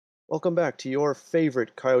Welcome back to your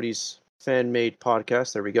favorite Coyotes fan-made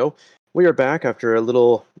podcast. There we go. We are back after a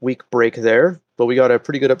little week break there, but we got a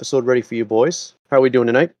pretty good episode ready for you boys. How are we doing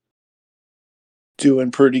tonight? Doing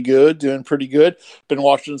pretty good. Been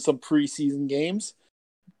watching some preseason games.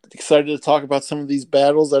 Excited to talk about some of these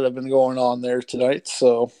battles that have been going on there tonight.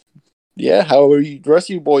 So, yeah, how are the rest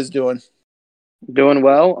of you boys doing? Doing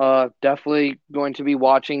well. Definitely going to be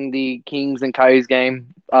watching the Kings and Coyotes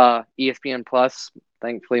game, ESPN Plus.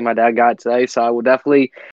 Thankfully, my dad got it today, so I will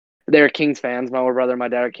definitely. They're Kings fans. My older brother and my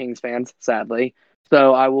dad are Kings fans, sadly.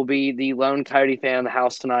 So I will be the lone Coyote fan in the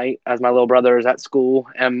house tonight, as my little brother is at school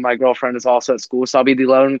and my girlfriend is also at school. So I'll be the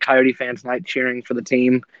lone Coyote fan tonight, cheering for the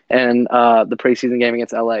team and the preseason game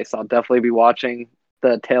against LA. So I'll definitely be watching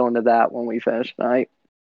the tail end of that when we finish tonight.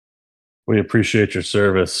 We appreciate your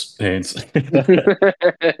service, Haynes.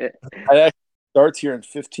 It actually starts here in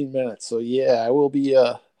 15 minutes. So, yeah, I will be.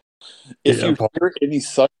 If you hear any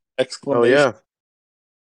such exclamation,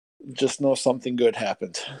 just know something good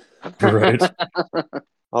happened. Right.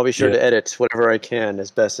 I'll be sure to edit whatever I can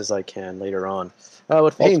as best as I can later on.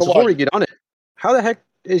 But Haynes, before we get on it, how the heck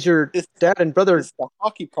is your dad and brother? It's the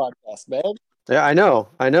hockey podcast, man. Yeah, I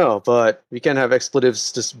know, but we can't have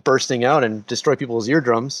expletives just bursting out and destroy people's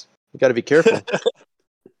eardrums. You got to be careful.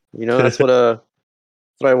 That's what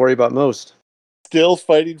I worry about most. Still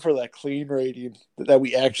fighting for that clean rating that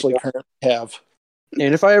we actually currently have.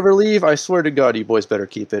 And if I ever leave, I swear to God, you boys better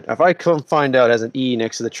keep it. If I come find out it has an E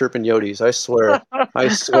next to the Chirpin Yotes, I swear,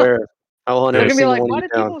 I will hunt every single one of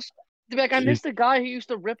you down. I missed the guy who used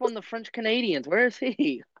to rip on the French Canadians. Where is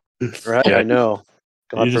he? Right, I know.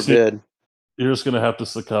 God forbid. You're just gonna have to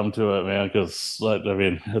succumb to it, man. Because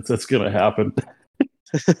it's gonna happen.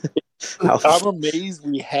 I'm amazed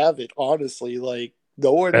we have it. Honestly, like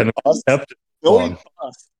knowing us.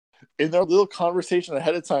 In their little conversation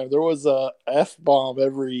ahead of time, there was a F-bomb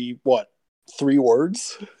every 3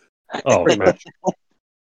 words. Oh, man.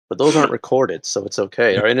 But those aren't recorded, so it's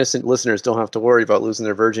okay. Our innocent listeners don't have to worry about losing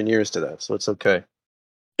their virgin ears to that, so it's okay.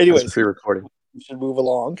 Anyways, pre-recording. We should move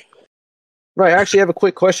along. Right. I actually have a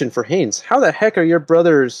quick question for Haynes. How the heck are your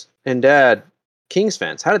brothers and dad Kings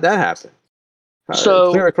fans? How did that happen?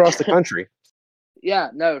 Clear across the country. Yeah,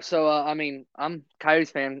 no. So, I'm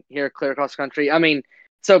Coyotes fan here, clear across the country.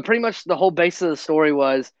 So pretty much the whole basis of the story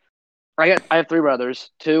was I have 3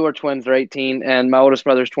 brothers. 2 are twins, they're 18, and my oldest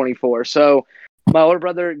brother's 24. So my older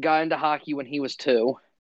brother got into hockey when he was 2.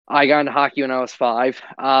 I got into hockey when I was 5.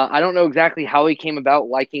 I don't know exactly how he came about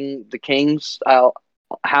liking the Kings. I'll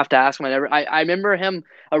have to ask him. I remember him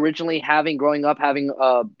originally growing up having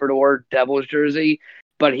a Berdor Devils jersey,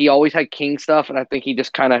 but he always had King stuff, and I think he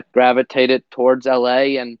just kind of gravitated towards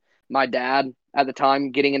LA. And my dad, at the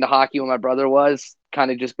time, getting into hockey when my brother was, kind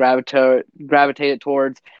of just gravitated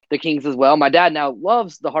towards the Kings as well. My dad now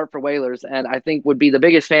loves the Hartford Whalers, and I think would be the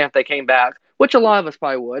biggest fan if they came back, which a lot of us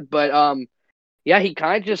probably would. But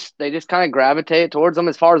they just kind of gravitated towards them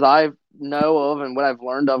as far as I know of and what I've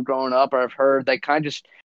learned of growing up or I've heard. They kind of just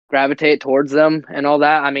gravitated towards them and all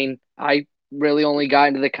that. I really only got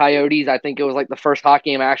into the Coyotes. I think it was like the first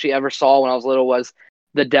hockey game I actually ever saw when I was little was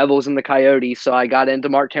the Devils and the Coyotes. So I got into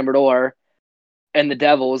Mark Timberdor and the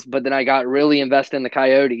Devils, but then I got really invested in the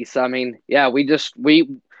Coyotes.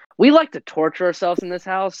 We like to torture ourselves in this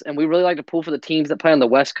house, and we really like to pull for the teams that play on the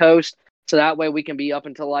West Coast. So that way we can be up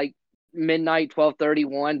until like midnight,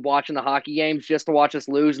 12:31, watching the hockey games just to watch us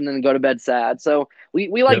lose and then go to bed sad. So we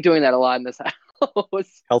like doing that a lot in this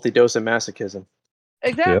house. Healthy dose of masochism.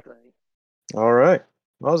 Exactly. Yep. All right.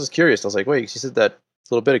 I was just curious. I was like, wait, she said that a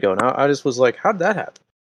little bit ago. Now I just was like, how did that happen?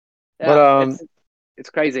 Yeah, but it's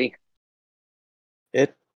crazy.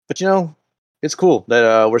 But it's cool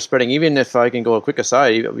that we're spreading. Even if I can go a quick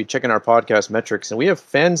aside, we checking our podcast metrics, and we have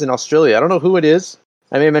fans in Australia. I don't know who it is.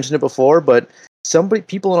 I may have mentioned it before, but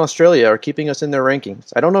people in Australia are keeping us in their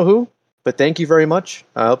rankings. I don't know who, but thank you very much.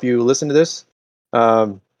 I hope you listen to this.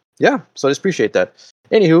 So I just appreciate that.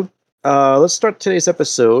 Anywho, let's start today's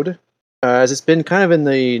episode. As it's been kind of in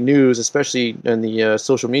the news, especially in the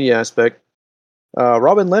social media aspect,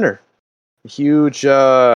 Robin Leonard, huge,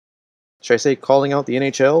 should I say, calling out the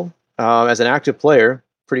NHL as an active player.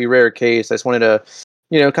 Pretty rare case. I just wanted to,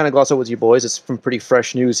 kind of gloss over with you boys. It's some pretty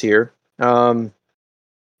fresh news here. Let's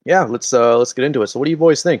get into it. So, what do you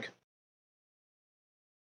boys think?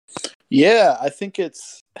 Yeah, I think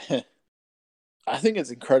it's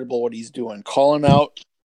incredible what he's doing, calling out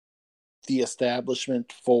the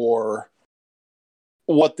establishment for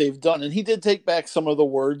what they've done. And he did take back some of the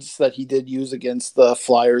words that he did use against the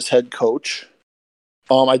Flyers head coach.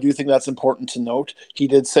 I do think that's important to note. He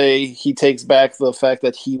did say he takes back the fact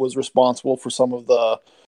that he was responsible for some of the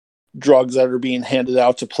drugs that are being handed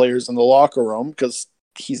out to players in the locker room, because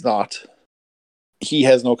he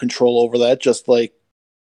has no control over that,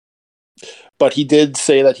 but he did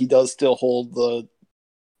say that he does still hold the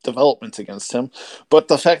developments against him. But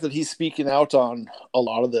the fact that he's speaking out on a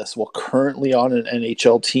lot of this while currently on an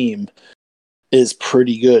NHL team is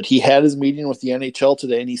pretty good. He had his meeting with the NHL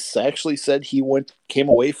today, and he actually said he came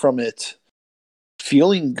away from it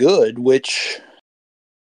feeling good, which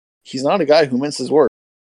he's not a guy who minces words.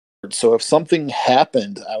 So if something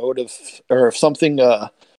happened, if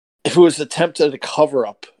it was attempted a cover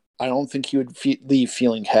up, I don't think he would leave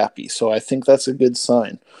feeling happy. So I think that's a good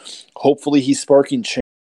sign. Hopefully he's sparking change.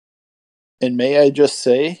 And may I just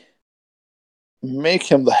say, make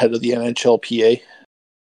him the head of the NHLPA,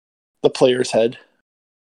 the player's head.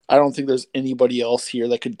 I don't think there's anybody else here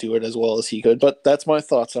that could do it as well as he could. But that's my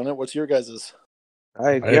thoughts on it. What's your guys's?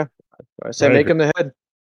 I say make him the head.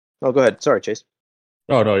 Oh, go ahead. Sorry, Chase.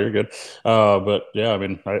 Oh no, you're good. But yeah, I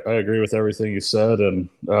mean, I agree with everything you said, and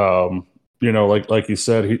like you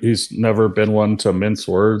said, he's never been one to mince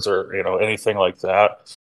words or anything like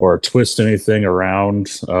that, or twist anything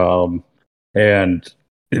around. And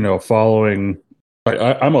following,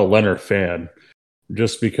 I'm a Leonard fan,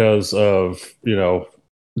 just because of the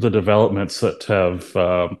developments that have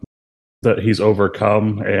that he's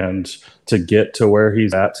overcome and to get to where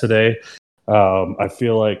he's at today. I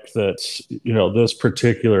feel like that, this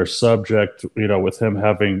particular subject, with him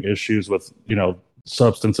having issues with,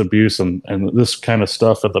 substance abuse and this kind of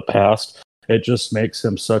stuff of the past, it just makes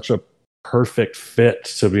him such a perfect fit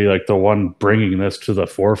to be like the one bringing this to the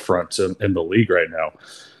forefront in the league right now.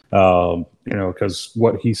 Because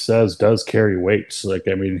what he says does carry weight. Like,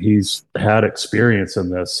 I mean, he's had experience in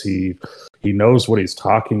this. He knows what he's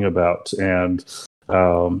talking about. And,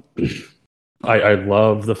 I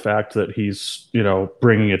love the fact that he's,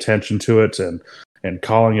 bringing attention to it and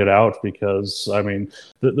calling it out, because I mean,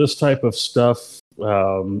 this type of stuff, I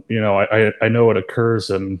know it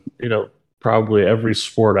occurs in, probably every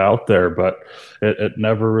sport out there, but it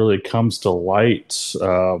never really comes to light,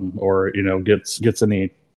 or, gets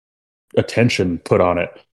any attention put on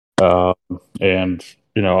it. And,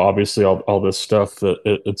 obviously all this stuff,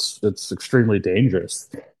 it's extremely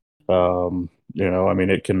dangerous. I mean,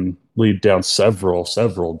 it can lead down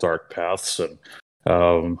several dark paths, and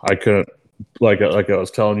I couldn't, like I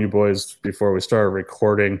was telling you boys before we started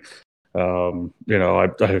recording. I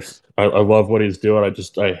love what he's doing.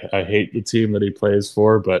 I hate the team that he plays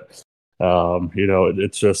for, but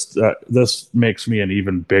it's just this makes me an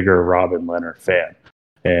even bigger Robin Leonard fan,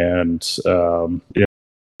 and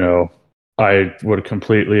I would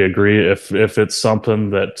completely agree if it's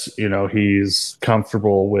something that he's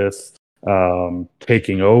comfortable with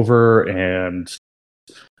taking over, and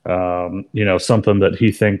something that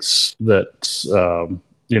he thinks that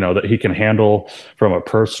that he can handle from a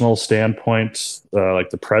personal standpoint, like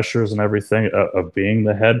the pressures and everything of being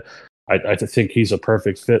the head. I think he's a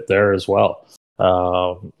perfect fit there as well.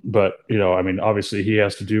 But I mean, obviously he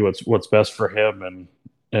has to do what's best for him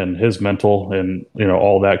and his mental and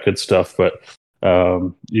all that good stuff. But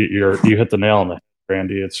you hit the nail on the head,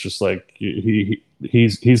 Randy. It's just like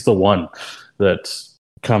he's the one that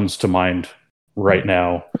comes to mind right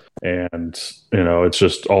now, and it's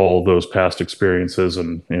just all those past experiences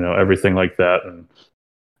and everything like that, and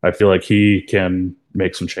I feel like he can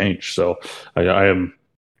make some change. So I am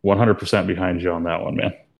 100% behind you on that one,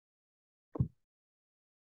 man.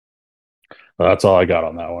 That's all I got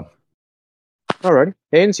on that one. Alrighty,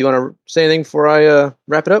 Haynes, you want to say anything before I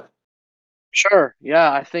wrap it up? Sure.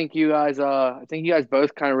 Yeah, I think you guys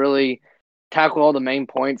both kind of really tackle all the main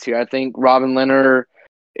points here. I think Robin Leonard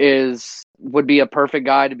would be a perfect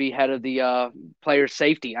guy to be head of the player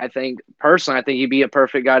safety. I think he'd be a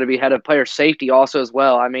perfect guy to be head of player safety also as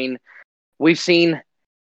well. I mean, we've seen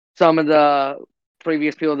some of the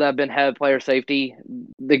previous people that have been head of player safety.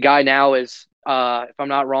 The guy now is, if I'm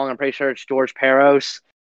not wrong, I'm pretty sure it's George Peros.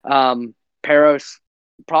 Peros,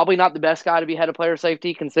 probably not the best guy to be head of player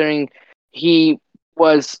safety, considering he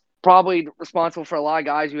was probably responsible for a lot of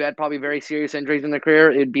guys who had probably very serious injuries in their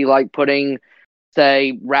career. It'd be like putting,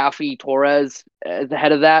 say, Ralphie Torres as the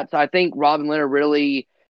head of that. So I think Robin Leonard really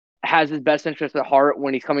has his best interest at heart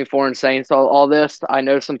when he's coming forward and saying all this. I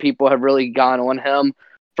know some people have really gone on him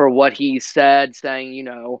for what he said, saying,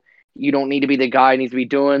 you don't need to be the guy who needs to be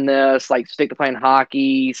doing this. Like, stick to playing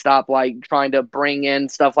hockey. Stop, like, trying to bring in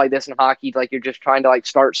stuff like this in hockey. Like, you're just trying to, like,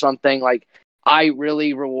 start something. Like, I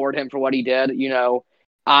really reward him for what he did.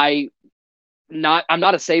 I'm not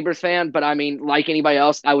a Sabres fan, but I mean, like anybody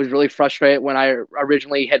else, I was really frustrated when I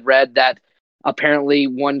originally had read that apparently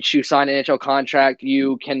once you sign an NHL contract,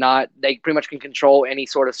 they pretty much can control any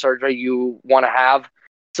sort of surgery you want to have.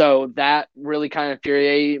 So that really kind of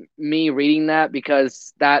infuriated me reading that,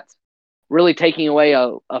 because that's really taking away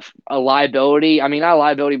a liability. I mean, not a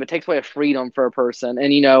liability, but takes away a freedom for a person.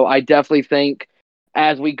 And, I definitely think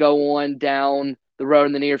as we go on down the road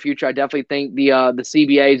in the near future, I definitely think the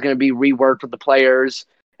CBA is going to be reworked with the players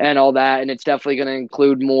and all that. And it's definitely going to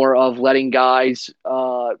include more of letting guys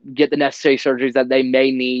get the necessary surgeries that they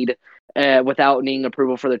may need without needing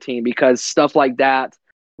approval for the team, because stuff like that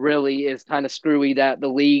really is kind of screwy that the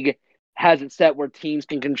league has it set where teams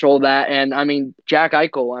can control that. And I mean, Jack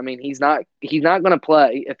Eichel, I mean, he's not going to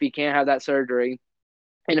play if he can't have that surgery.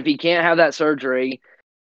 And if he can't have that surgery,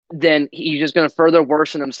 then he's just going to further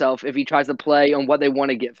worsen himself if he tries to play on what they want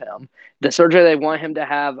to give him. The surgery they want him to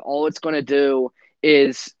have, all it's going to do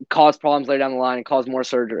is cause problems later down the line and cause more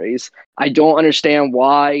surgeries. I don't understand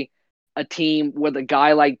why a team with a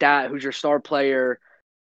guy like that, who's your star player,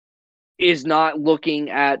 is not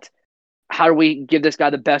looking at how do we give this guy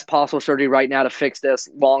the best possible surgery right now to fix this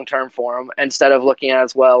long-term for him, instead of looking at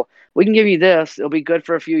as well, we can give you this. It'll be good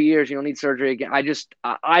for a few years. You don't need surgery again.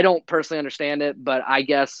 I don't personally understand it, but I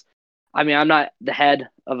guess, I mean, I'm not the head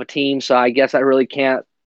of a team, so I guess I really can't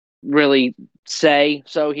really say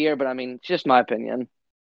so here, but I mean, it's just my opinion.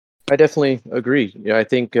 I definitely agree. Yeah, I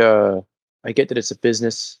think I get that it's a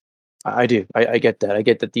business. I do. I get that. I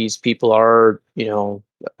get that these people are,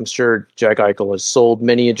 I'm sure Jack Eichel has sold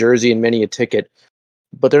many a jersey and many a ticket,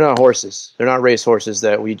 but they're not horses. They're not race horses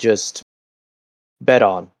that we just bet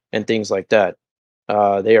on and things like that.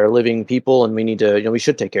 They are living people, and we need to, we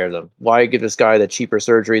should take care of them. Why give this guy the cheaper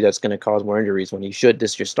surgery that's going to cause more injuries when he should?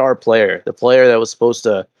 This is your star player, the player that was supposed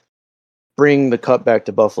to bring the cup back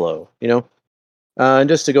to Buffalo, And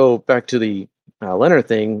just to go back to the Leonard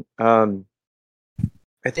thing,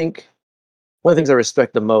 I think one of the things I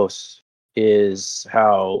respect the most is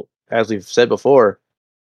how, as we've said before,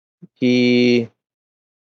 he,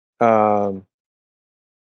 sorry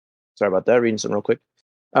about that, reading something real quick.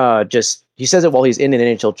 He says it while he's in an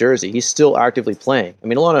NHL jersey. He's still actively playing. I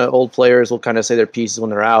mean, a lot of old players will kind of say their pieces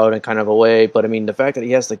when they're out and kind of away, but I mean, the fact that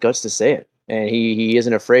he has the guts to say it, and he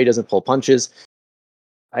isn't afraid, doesn't pull punches.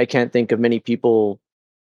 I can't think of many people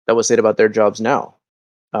that would say it about their jobs now,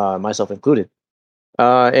 myself included.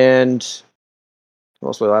 And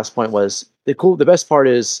also the last point was the best part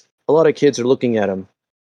is a lot of kids are looking at him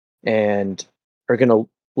and are going to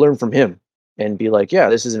learn from him and be like, yeah,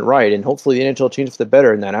 this isn't right. And hopefully the NHL changes for the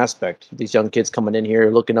better in that aspect. These young kids coming in here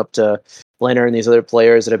looking up to Leonard and these other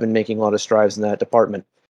players that have been making a lot of strides in that department.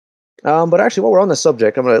 But actually, while we're on the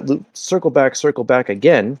subject, I'm going to circle back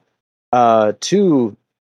again to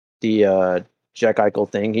the Jack Eichel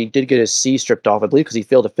thing. He did get his C stripped off, I believe, because he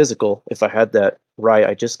failed a physical, if I had that right.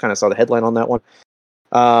 I just kind of saw the headline on that one.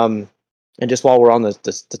 And just while we're on the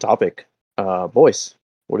topic, boys,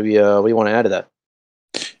 what do you want to add to that?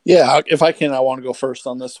 Yeah, if I can, I want to go first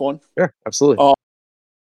on this one. Sure, absolutely.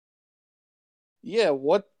 Yeah,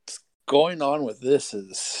 what's going on with this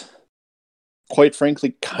is, quite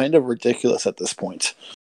frankly, kind of ridiculous at this point.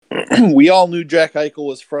 We all knew Jack Eichel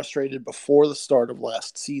was frustrated before the start of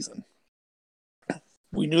last season.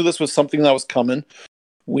 We knew this was something that was coming.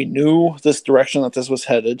 We knew this direction that this was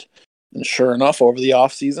headed. And sure enough, over the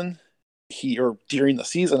offseason, during the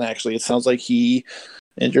season, actually, it sounds like he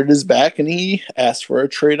injured his back and he asked for a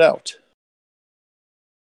trade out.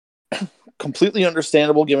 Completely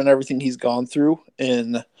understandable given everything he's gone through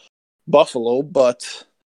in Buffalo, but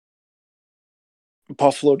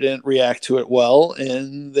Buffalo didn't react to it well,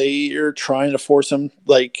 and they are trying to force him,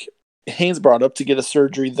 like Haynes brought up, to get a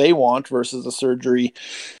surgery they want versus a surgery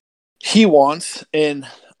he wants. And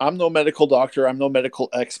I'm no medical doctor. I'm no medical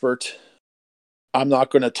expert. I'm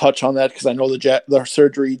not going to touch on that because I know the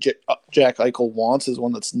surgery Jack Eichel wants is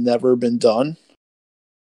one that's never been done.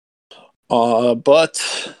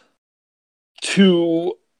 But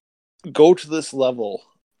to go to this level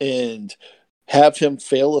and have him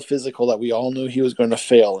fail a physical that we all knew he was going to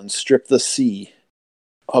fail and strip the C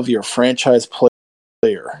of your franchise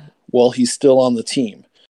player while he's still on the team.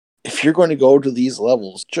 If you're going to go to these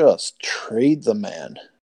levels, just trade the man.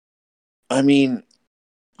 I mean,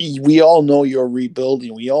 we all know you're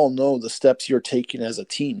rebuilding. We all know the steps you're taking as a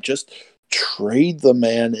team. Just trade the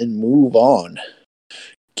man and move on.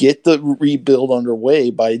 Get the rebuild underway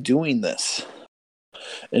by doing this.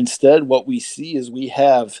 Instead, what we see is we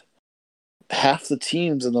have half the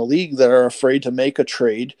teams in the league that are afraid to make a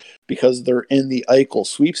trade because they're in the Eichel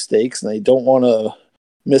sweepstakes and they don't want to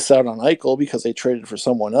miss out on Eichel because they traded for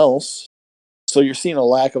someone else. So you're seeing a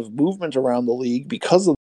lack of movement around the league because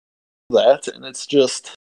of that, and it's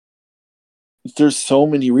just there's so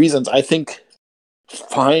many reasons. I think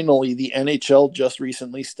finally the NHL just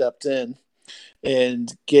recently stepped in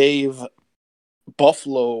and gave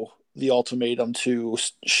Buffalo the ultimatum to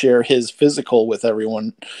share his physical with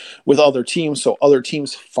everyone, with other teams. So other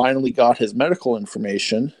teams finally got his medical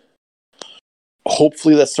information.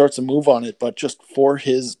 Hopefully that starts a move on it, but just for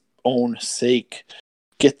his own sake,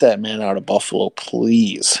 get that man out of Buffalo,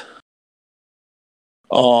 please.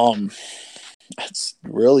 That's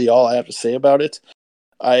really all I have to say about it.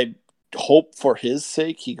 I hope for his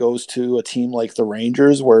sake he goes to a team like the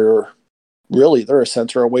Rangers, where really they're a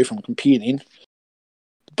center away from competing.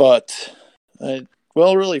 But,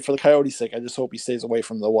 really, for the Coyotes' sake, I just hope he stays away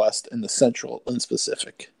from the West and the Central in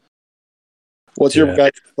specific. What's your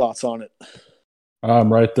guys' thoughts on it?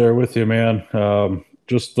 I'm right there with you, man.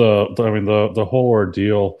 Just the whole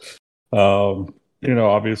ordeal.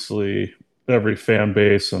 Obviously every fan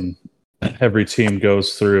base and every team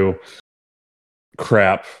goes through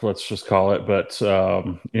crap, let's just call it. But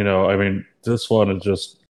this one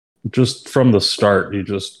is just from the start, you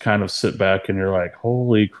just kind of sit back and you're like,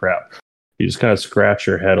 holy crap. You just kind of scratch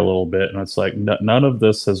your head a little bit, and it's like none of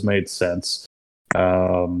this has made sense.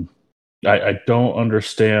 I don't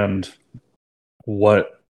understand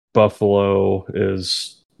what Buffalo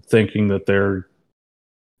is thinking that they're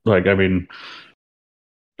like. I mean,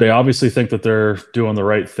 they obviously think that they're doing the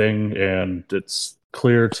right thing, and it's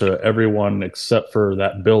clear to everyone except for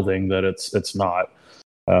that building that it's not.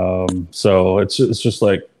 So it's just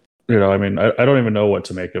like, I don't even know what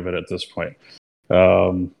to make of it at this point.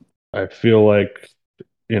 I feel like,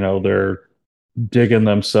 they're digging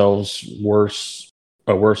themselves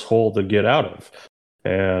a worse hole to get out of.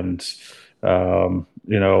 And, like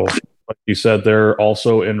you said, they're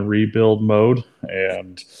also in rebuild mode,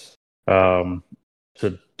 and to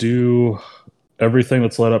do everything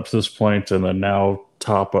that's led up to this point and then now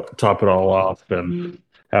top it all off and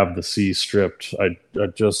have the sea stripped. I'm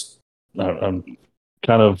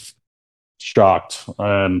kind of shocked,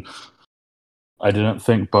 and I didn't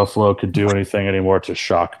think Buffalo could do anything anymore to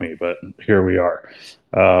shock me, but here we are.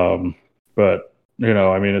 But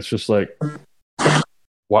it's just like,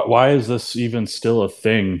 why is this even still a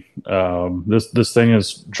thing? This thing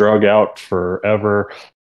is drug out forever.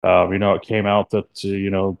 It came out that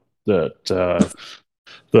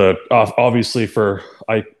obviously for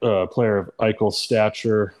a player of Eichel's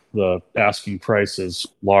stature, the asking price is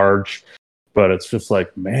large, but it's just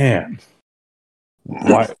like, man,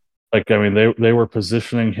 why? Like, they were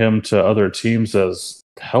positioning him to other teams as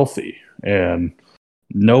healthy, and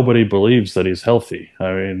nobody believes that he's healthy.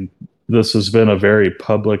 This has been a very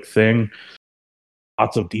public thing.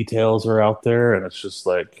 Lots of details are out there, and it's just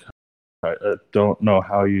like, I don't know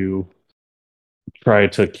how you try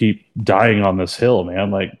to keep dying on this hill, man.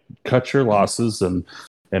 Like, cut your losses and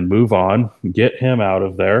move on. Get him out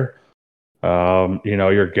of there.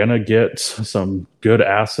 You're gonna get some good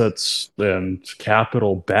assets and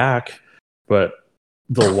capital back, but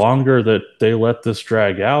the longer that they let this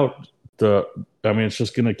drag out, it's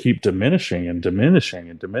just gonna keep diminishing and diminishing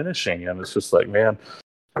and diminishing, and it's just like, man,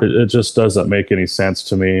 it just doesn't make any sense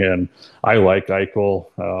to me. And I like Eichel.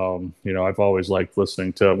 I've always liked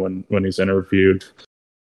listening to him when he's interviewed.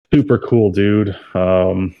 Super cool dude.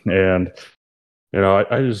 And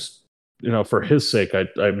I just, for his sake,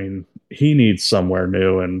 I mean, he needs somewhere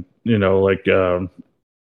new, and like an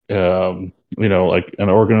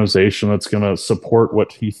organization that's going to support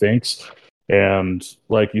what he thinks. And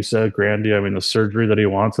like you said, Grandy, the surgery that he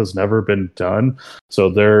wants has never been done, so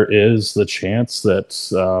there is the chance that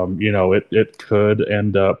it could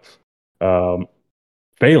end up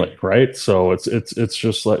failing, right? So it's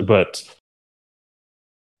just like, but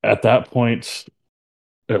at that point,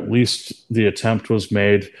 at least the attempt was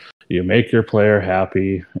made. You make your player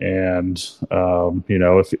happy, and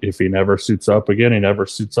if he never suits up again, he never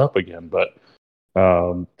suits up again. But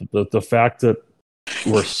the fact that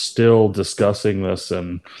we're still discussing this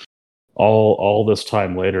and all this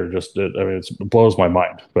time later, it blows my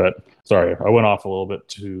mind. But sorry, I went off a little bit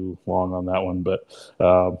too long on that one. But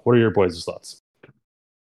what are your boys' thoughts?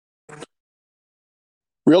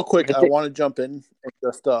 Real quick, I want to jump in and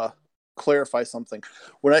just clarify something.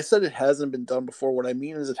 When I said it hasn't been done before, what I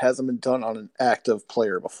mean is it hasn't been done on an active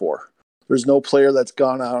player before. There's no player that's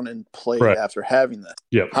gone out and played after having this.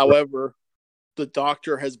 Yep. However, the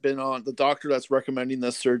doctor that's recommending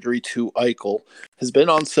this surgery to Eichel has been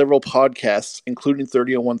on several podcasts, including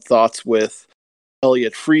 3001 Thoughts with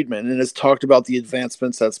Elliot Friedman, and has talked about the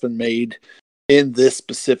advancements that's been made in this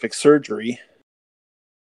specific surgery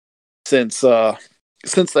since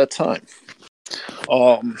that time.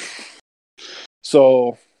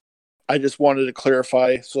 So I just wanted to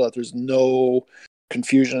clarify so that there's no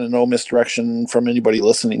confusion and no misdirection from anybody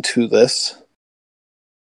listening to this.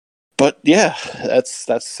 But yeah,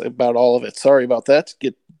 that's about all of it. Sorry about that.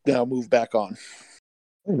 Now move back on.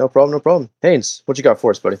 No problem. Haynes, what you got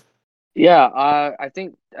for us, buddy? Yeah, I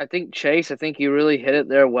think Chase. I think you really hit it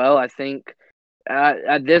there well. I think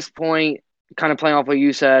at this point, kind of playing off what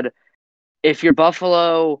you said, if you're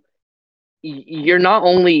Buffalo, you're not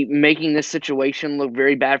only making this situation look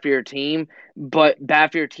very bad for your team, but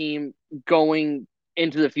bad for your team going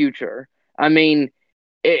into the future. I mean,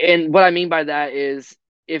 and what I mean by that is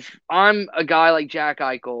if I'm a guy like Jack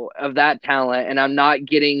Eichel of that talent and I'm not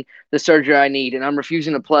getting the surgery I need and I'm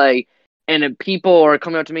refusing to play, and if people are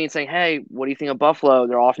coming up to me and saying, "Hey, what do you think of Buffalo?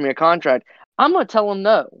 They're offering me a contract." I'm gonna tell them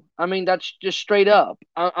no. I mean, that's just straight up.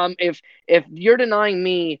 If you're denying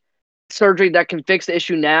me surgery that can fix the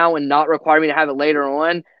issue now and not require me to have it later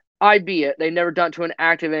on, I be it. They've never done it to an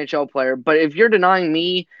active NHL player. But if you're denying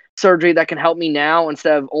me surgery that can help me now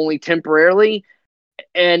instead of only temporarily,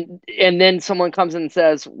 and then someone comes in and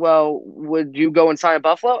says, "Well, would you go and sign a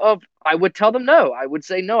Buffalo?" Oh, I would tell them no. I would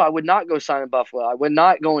say no. I would not go sign a Buffalo. I would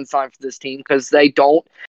not go and sign for this team because they don't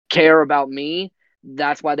care about me.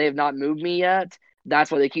 That's why they have not moved me yet.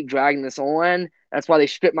 That's why they keep dragging this on. That's why they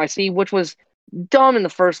stripped my C, which was dumb in the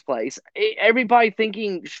first place. Everybody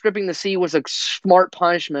thinking stripping the C was a smart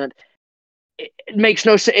punishment. It makes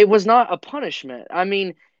no sense. It was not a punishment. I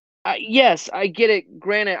mean, yes, I get it.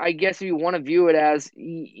 Granted, I guess if you want to view it as,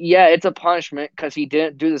 yeah, it's a punishment because he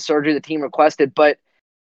didn't do the surgery the team requested. But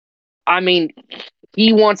I mean,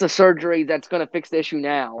 he wants a surgery that's going to fix the issue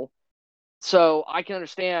now. So I can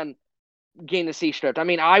understand getting the C stripped. I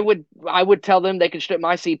mean, I would tell them they could strip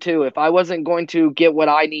my C too if I wasn't going to get what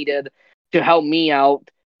I needed to help me out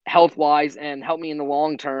health wise and help me in the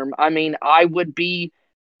long term. I mean, I would be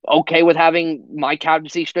okay with having my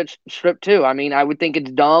captaincy stripped too. I mean, I would think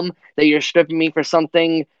it's dumb that you're stripping me for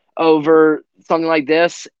something over something like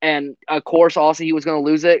this. And of course, also he was going to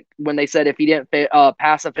lose it when they said if he didn't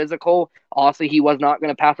pass a physical. Also, he was not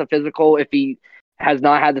going to pass a physical if he has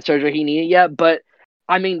not had the surgery he needed yet. But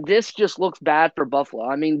I mean, this just looks bad for Buffalo.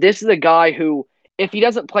 I mean, this is a guy who, if he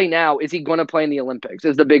doesn't play now, is he going to play in the Olympics?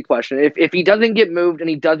 Is the big question. If he doesn't get moved and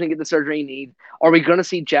he doesn't get the surgery he needs, are we going to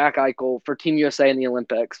see Jack Eichel for Team USA in the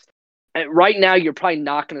Olympics? And right now, you're probably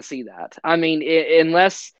not going to see that. I mean,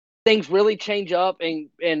 unless things really change up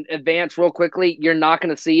and advance real quickly, you're not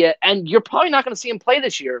going to see it. And you're probably not going to see him play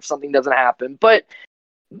this year if something doesn't happen. But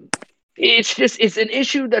it's an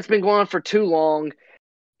issue that's been going on for too long.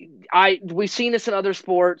 We've seen this in other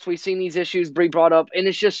sports. We've seen these issues be brought up. And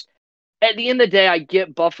it's just, at the end of the day, I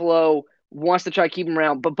get Buffalo wants to try to keep him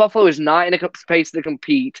around, but Buffalo is not in a space to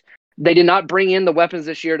compete. They did not bring in the weapons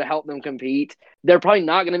this year to help them compete. They're probably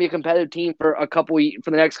not going to be a competitive team for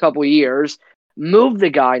the next couple of years. Move the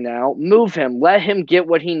guy now. Move him. Let him get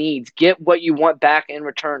what he needs. Get what you want back in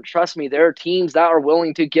return. Trust me, there are teams that are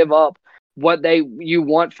willing to give up what you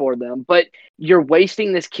want for them. But you're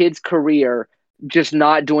wasting this kid's career just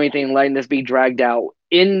not doing anything and letting this be dragged out.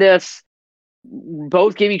 In this,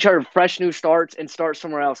 both give each other fresh new starts and start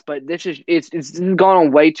somewhere else. But it's gone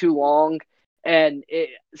on way too long. And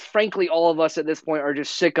frankly, all of us at this point are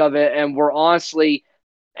just sick of it. And we're honestly,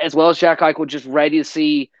 as well as Jack Eichel, just ready to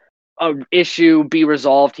see an issue be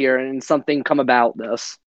resolved here and something come about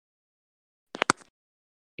this.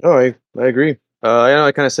 Oh, I agree. I know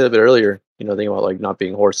I kind of said a bit earlier, thinking about like not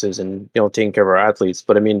being horses and, taking care of our athletes.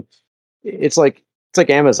 But I mean, it's like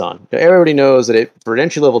Amazon. Everybody knows that for an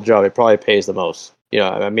entry level job, it probably pays the most.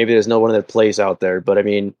 Maybe there's no one that plays out there, but I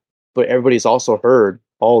mean, everybody's also heard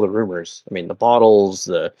all the rumors. I mean, the bottles,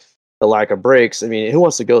 the lack of breaks. I mean, who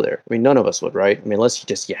wants to go there? I mean, none of us would, right? I mean, unless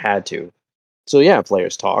you had to. So yeah,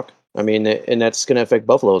 players talk. I mean, and that's going to affect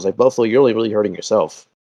Buffalo. It's like Buffalo, you're really hurting yourself.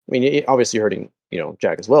 I mean, obviously hurting,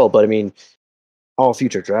 Jack as well. But I mean, all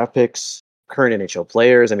future draft picks, current NHL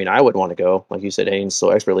players. I mean, I wouldn't want to go, like you said, Haynes,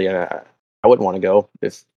 so expertly. I wouldn't want to go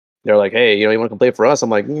if they're like, hey, you want to come play for us? I'm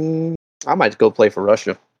like, I might go play for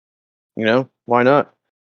Russia. Why not?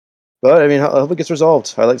 But I mean, I hope it gets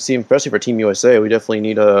resolved. I like to see him, especially for Team USA. We definitely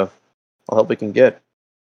need all help we can get.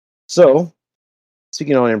 So,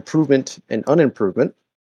 speaking on improvement and unimprovement,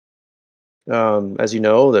 as you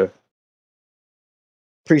know, the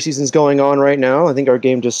preseason's going on right now. I think our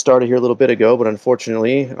game just started here a little bit ago, but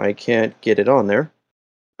unfortunately, I can't get it on there.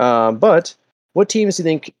 But what teams do you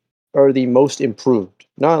think are the most improved?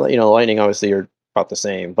 Not, Lightning obviously are about the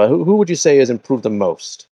same, but who would you say has improved the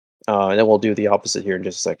most? And then we'll do the opposite here in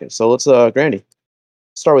just a second. So let's, Grandy,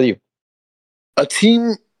 start with you. A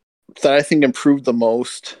team that I think improved the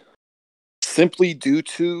most, simply due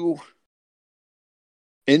to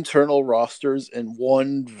internal rosters and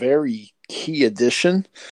one very key addition,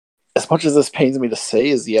 as much as this pains me to say,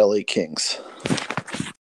 is the LA Kings.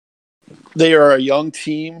 They are a young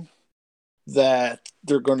team that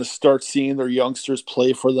they're going to start seeing their youngsters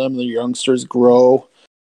play for them, their youngsters grow.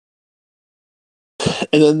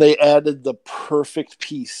 And then they added the perfect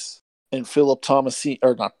piece in Philip Tomasino,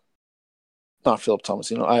 or not Philip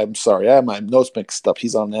Tomasino. I'm sorry, I have my notes mixed up.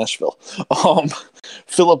 He's on Nashville.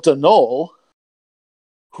 Philip Deneau,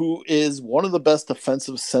 who is one of the best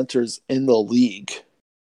defensive centers in the league.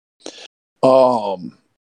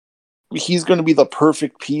 He's going to be the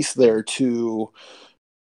perfect piece there to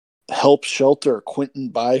help shelter Quentin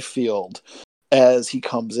Byfield as he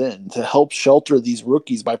comes in, to help shelter these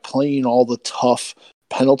rookies by playing all the tough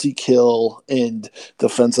penalty kill and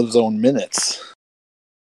defensive zone minutes.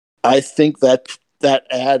 I think that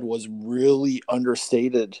ad was really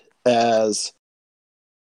understated as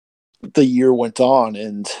the year went on,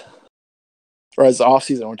 or as the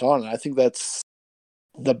offseason went on. And I think that's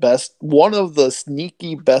one of the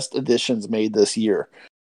sneaky best additions made this year.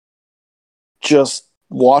 Just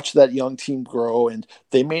watch that young team grow, and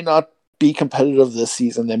they may not be competitive this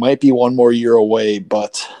season. They might be one more year away,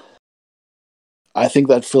 but I think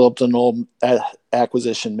that Philip Deneau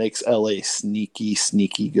acquisition makes LA sneaky,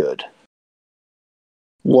 sneaky good.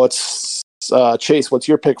 Chase, what's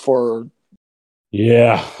your pick for?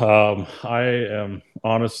 Yeah, I am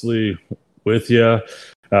honestly with you.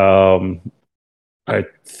 I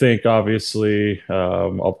think obviously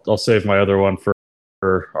I'll save my other one for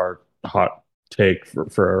our hot take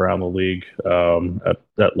for around the league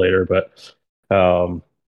at later, but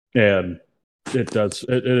and it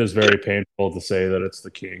is very painful to say that it's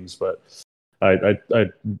the Kings, but I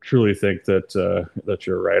truly think that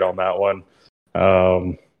you're right on that one,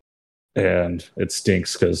 and it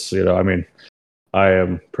stinks because I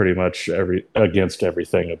am pretty much against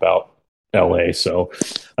everything about LA, so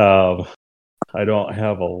I don't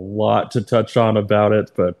have a lot to touch on about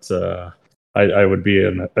it, but I would be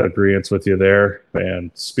in agreement with you there.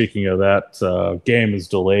 And speaking of that, game is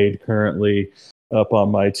delayed currently up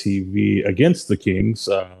on my TV against the Kings.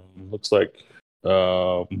 Looks like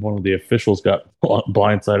one of the officials got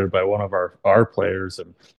blindsided by one of our players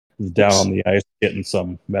and is down on the ice getting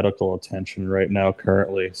some medical attention right now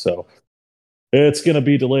currently. So it's going to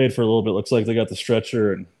be delayed for a little bit. Looks like they got the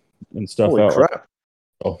stretcher and stuff Holy out. crap.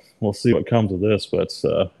 So we'll see what comes of this, but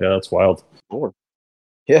yeah, that's wild. Lord.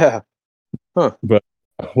 Yeah. Huh. But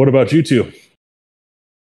what about you two?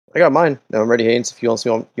 I got mine. Now I'm ready, Haynes. If you want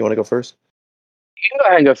to go first? You can go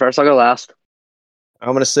ahead and go first. I'll go last. I'm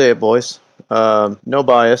going to say it, boys. No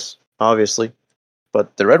bias, obviously,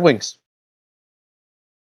 but the Red Wings.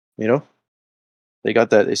 They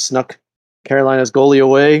got that. They snuck Carolina's goalie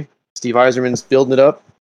away. Steve Yzerman's building it up.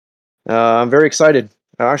 I'm very excited.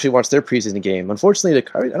 I actually watched their preseason game. Unfortunately,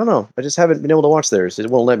 I don't know. I just haven't been able to watch theirs.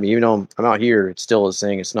 It won't let me. Even though I'm out here, it still is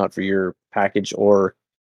saying it's not for your package or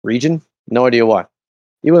region. No idea why.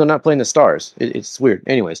 Even though I'm not playing the Stars. It's weird.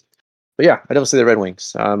 Anyways. But yeah, I'd definitely say the Red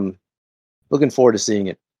Wings. Looking forward to seeing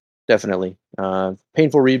it. Definitely.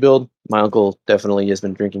 Painful rebuild. My uncle definitely has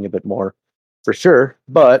been drinking a bit more. For sure.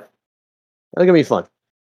 But it's going to be fun.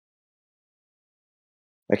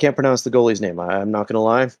 I can't pronounce the goalie's name. I'm not going to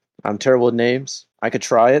lie. I'm terrible with names. I could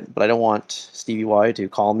try it, but I don't want Stevie Y to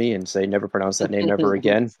call me and say never pronounce that name ever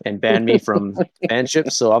again and ban me from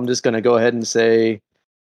fanship. So I'm just going to go ahead and say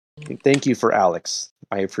thank you for Alex.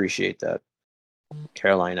 I appreciate that.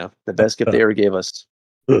 Carolina, the best gift they ever gave us.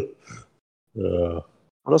 What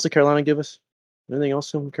else did Carolina give us? Anything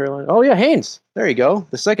else from Carolina? Oh, yeah, Haynes. There you go.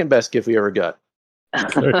 The second best gift we ever got.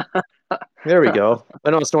 There we go.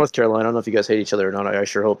 I know it's North Carolina. I don't know if you guys hate each other or not. I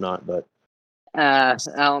sure hope not, but I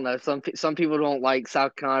don't know. Some people don't like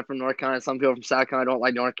South Carolina from North Carolina. Some people from South Carolina don't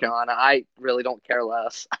like North Carolina. I really don't care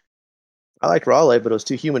less. I like Raleigh, but it was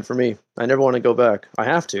too humid for me. I never want to go back. I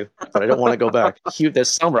have to, but I don't want to go back.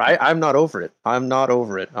 This summer, I'm not over it. I'm not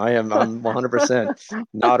over it. I'm 100%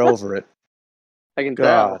 not over it. I can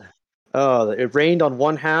God. tell. Oh, it rained on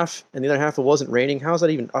one half, and the other half it wasn't raining. How's that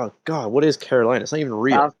even? Oh God, what is Carolina? It's not even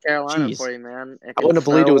real. South Carolina Jeez. for you, man. It I wouldn't have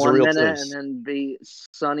believed it was a real minute place. and then be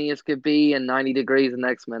sunny as could be and 90 degrees the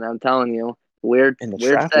next minute. I'm telling you, weird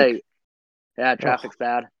traffic? state. Yeah, traffic's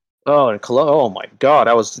bad. Oh, and Cologne. Oh my God,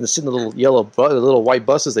 I was sitting in the little white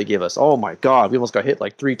buses they gave us. Oh my God, we almost got hit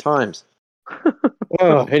like 3 times.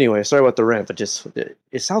 Anyway, sorry about the rant, but just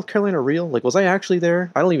is South Carolina real? Like, was I actually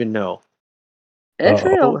there? I don't even know. It's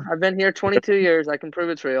real. I've been here 22 years. I can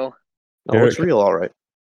prove it's real. Oh, it's real, all right.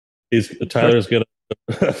 Tyler's gonna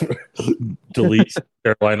delete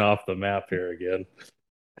Carolina off the map here again.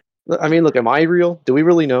 I mean, look, am I real? Do we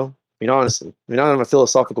really know? mean, honestly, I mean, I'm not a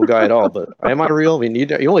philosophical guy at all, but am I real? I mean,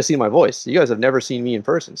 you only see my voice. You guys have never seen me in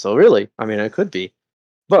person, so really, I mean, I could be.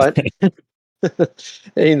 But,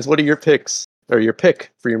 Haynes, what are your picks or your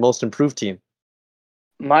pick for your most improved team?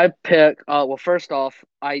 My pick. Well, first off,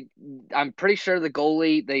 I'm pretty sure the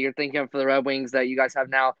goalie that you're thinking of for the Red Wings that you guys have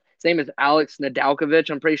now, his name is Alex Nadalkovich.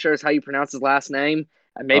 I'm pretty sure is how you pronounce his last name.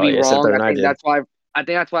 I may Oh, be yeah, said wrong. better than I did. I think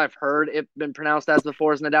that's why I've heard it been pronounced as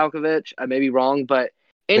before as Nadalkovich. I may be wrong, but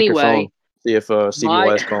Check your phone. anyway, See if Stevie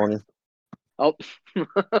Y is calling you. oh,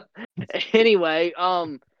 anyway,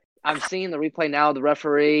 I'm seeing the replay now. The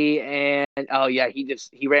referee and oh yeah,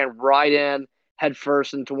 he ran right in head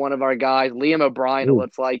first into one of our guys, Liam O'Brien. It Ooh.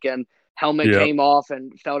 looks like, and helmet Yep. came off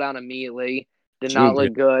and fell down immediately. Did Gee. not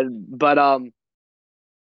look good. But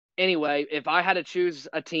anyway, if I had to choose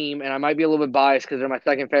a team, and I might be a little bit biased because they're my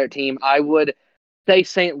second favorite team, I would say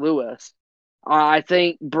St. Louis. I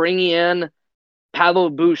think bringing in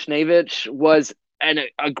Pavel Buchnevich was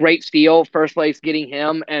a great steal. First place, getting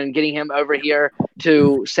him over here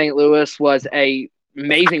to St. Louis was a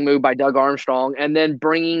amazing move by Doug Armstrong, and then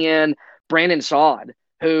bringing in Brandon Saad,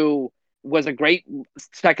 who was a great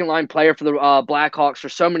second line player for the Blackhawks for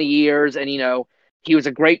so many years, and he was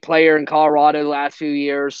a great player in Colorado the last few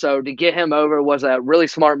years. So to get him over was a really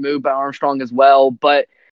smart move by Armstrong as well. But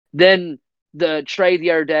then the trade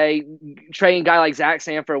the other day, trading a guy like Zach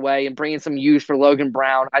Sanford away and bringing some use for Logan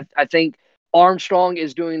Brown. I think Armstrong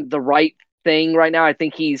is doing the right thing right now. I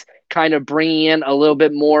think he's kind of bringing in a little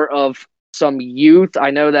bit more of some youth.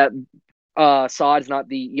 I know that Saad's not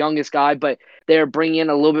the youngest guy, but they're bringing in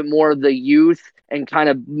a little bit more of the youth and kind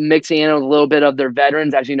of mixing in a little bit of their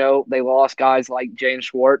veterans. As you know, they lost guys like James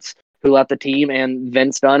Schwartz, who left the team, and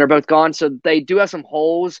Vince Dunn are both gone. So they do have some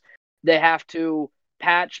holes they have to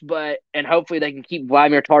patch, and hopefully they can keep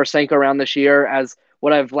Vladimir Tarasenko around this year. As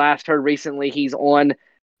what I've last heard recently, he's on,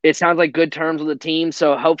 it sounds like, good terms with the team.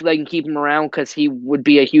 So hopefully they can keep him around because he would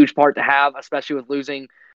be a huge part to have, especially with losing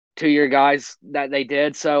 2-year guys that they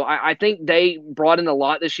did. So I think they brought in a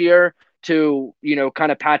lot this year to,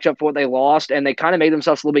 kind of patch up for what they lost, and they kind of made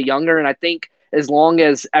themselves a little bit younger. And I think as long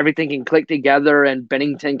as everything can click together and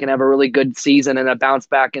Bennington can have a really good season and a bounce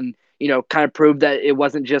back and, kind of prove that it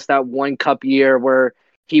wasn't just that one cup year where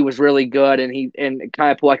he was really good and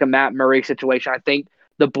kind of pull like a Matt Murray situation, I think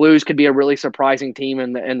the Blues could be a really surprising team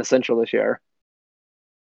in the Central this year.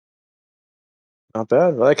 Not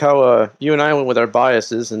bad. I like how you and I went with our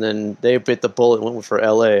biases, and then they bit the bullet and went for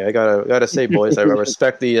LA. I gotta say, boys, I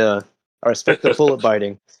respect the bullet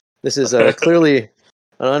biting. This is clearly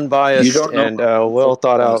an unbiased and well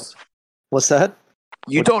thought out. What's that?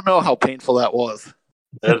 You don't know how painful that was.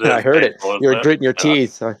 I heard it. You're gritting your Yeah.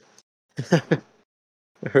 teeth. I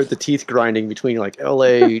heard the teeth grinding between like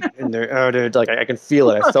LA and their. Like I can feel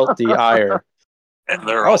it. I felt the ire. And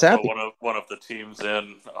they're I was also happy. one of the teams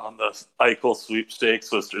in on the Eichel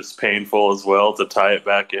sweepstakes was just painful as well to tie it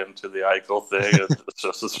back into the Eichel thing. It's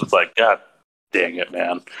just like, God dang it,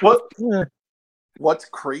 man. What's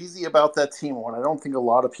crazy about that team, what I don't think a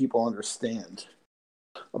lot of people understand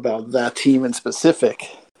about that team in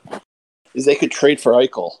specific, is they could trade for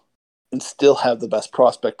Eichel and still have the best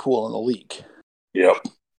prospect pool in the league. Yep.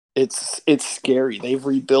 It's scary. They've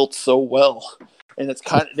rebuilt so well. And it's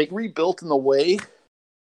they rebuilt in the way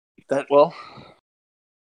that,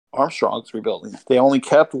 Armstrong's rebuilding. They only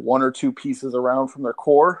kept one or two pieces around from their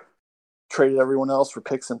core, traded everyone else for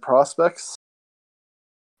picks and prospects,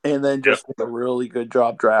 and then just did a really good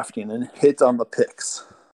job drafting and hit on the picks.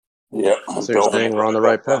 Yep. So you're saying we're on the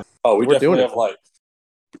right path. Oh, we're doing definitely it. have life.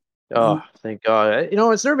 Oh, thank God.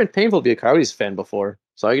 It's never been painful to be a Coyotes fan before.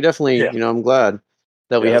 So I definitely, I'm glad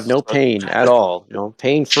that we have no pain at all.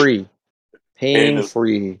 Pain-free.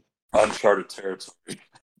 Pain-free. Uncharted territory.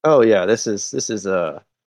 Oh, yeah, this is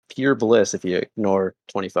pure bliss if you ignore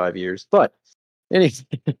 25 years. But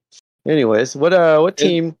anyways, what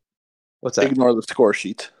team? What's that? Ignore the score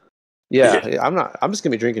sheet. Yeah, I'm just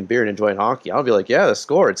gonna be drinking beer and enjoying hockey. I'll be like, yeah, the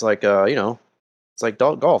score. It's like it's like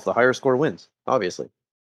golf. The higher score wins, obviously.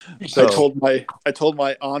 So, I told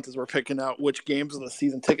my aunt as we're picking out which games of the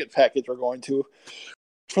season ticket package we're going to,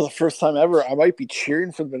 for the first time ever, I might be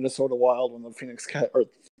cheering for the Minnesota Wild when the or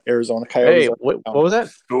Arizona Coyotes. Hey, what was that?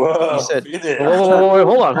 Whoa, You said, Phoenix. whoa,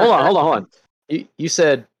 hold on. You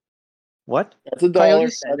said what? That's $1.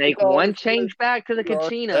 Coyotes? Make one change back to the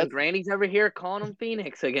Kachinas. Granny's over here calling them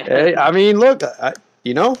Phoenix again. Hey, I mean, look, I'm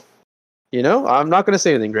not going to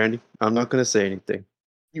say anything, Grandy. I'm not going to say anything.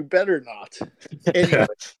 You better not. Anyway.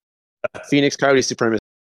 Phoenix Coyote supremacy.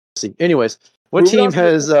 Anyways, what team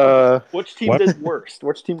has? Which team did worst?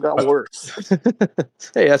 Which team got worse?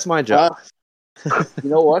 Hey, that's my job. You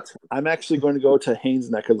know what? I'm actually going to go to Haynes'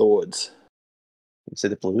 neck of the woods. You say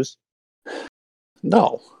the Blues?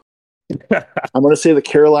 No. I'm going to say the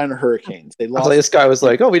Carolina Hurricanes. They I lost. thought this guy was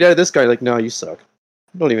like, "Oh, we added this guy." Like, no, you suck.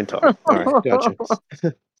 Don't even talk. All right, gotcha.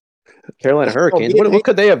 Carolina Hurricanes. What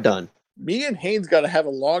could they have done? Me and Haynes got to have a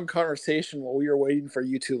long conversation while we were waiting for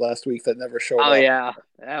you two last week that never showed Oh up.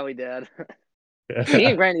 yeah, we did. Me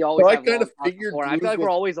and Grandy always So I have kind long of talks figured before. I Blues feel like we're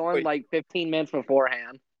was- always on wait. like 15 minutes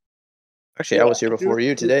beforehand. Actually, I was here before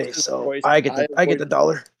you today, so I get the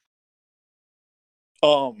dollar.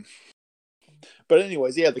 But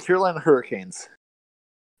anyways, yeah, the Carolina Hurricanes.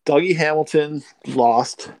 Dougie Hamilton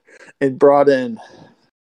lost and brought in.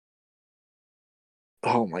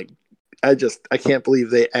 Oh my! I can't believe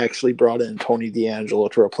they actually brought in Tony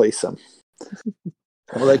DeAngelo to replace him.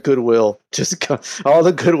 All that goodwill, all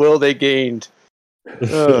the goodwill they gained.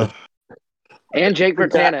 And Jake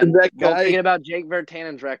Virtanen. That Don't guy. forget about Jake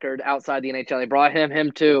Virtanen's record outside the NHL. They brought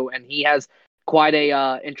him too, and he has quite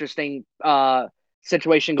a interesting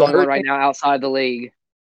situation going on right now outside the league.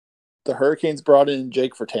 The Hurricanes brought in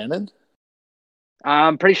Jake Virtanen.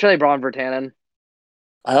 I'm pretty sure they brought in Virtanen.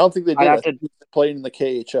 I don't think they did. I'd have I think he played in the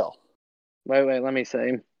KHL. Wait, let me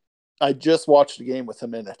see. I just watched a game with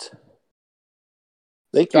him in it.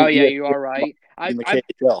 Oh yeah, you are right. In the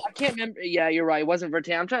KHL. I can't remember. Yeah, you're right. It wasn't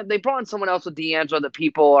Virtanen. They brought in someone else with DeAngelo that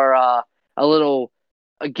people are a little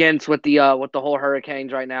against with the whole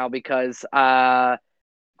Hurricanes right now because I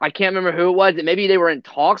can't remember who it was. Maybe they were in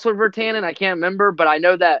talks with Virtanen. I can't remember, but I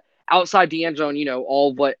know that outside DeAngelo and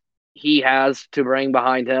all of what he has to bring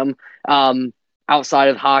behind him, outside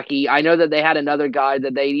of hockey, I know that they had another guy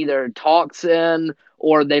that they either talks in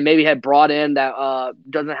or they maybe had brought in that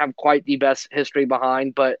doesn't have quite the best history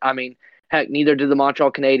behind. But I mean, heck, neither do the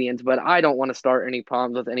Montreal Canadiens. But I don't want to start any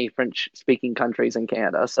problems with any French-speaking countries in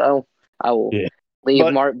Canada, so I will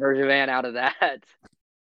leave Marc Bergevin out of that.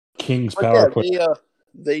 King's power play.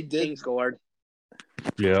 They did. King scored.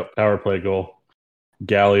 Yeah, power play goal.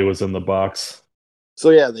 Galley was in the box. So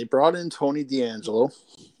yeah, they brought in Tony DeAngelo.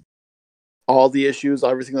 All the issues,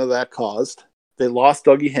 everything that caused. They lost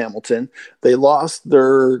Dougie Hamilton. They lost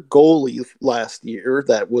their goalie last year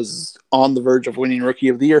that was on the verge of winning Rookie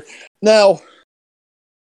of the Year. Now,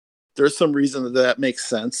 there's some reason that makes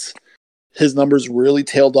sense. His numbers really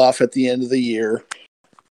tailed off at the end of the year.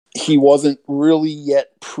 He wasn't really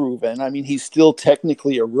yet proven. I mean, he's still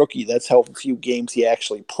technically a rookie. That's how few games he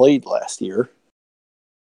actually played last year.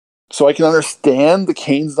 So I can understand the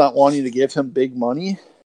Canes not wanting to give him big money.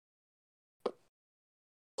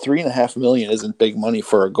 $3.5 million isn't big money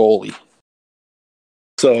for a goalie.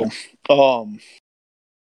 So,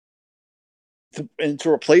 and to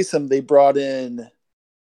replace him, they brought in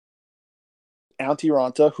Antti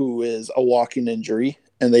Ranta, who is a walking injury,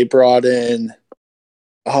 and they brought in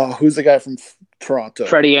who's the guy from Toronto?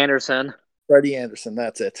 Freddie Anderson. Freddie Anderson,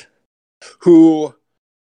 that's it. Who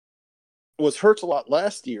was hurt a lot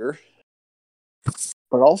last year,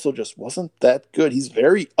 but also just wasn't that good. He's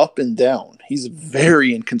very up and down. He's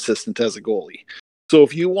very inconsistent as a goalie. So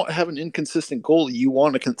if you have an inconsistent goalie, you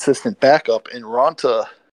want a consistent backup. And Ranta,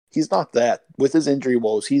 he's not that. With his injury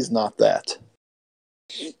woes, he's not that.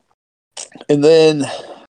 And then,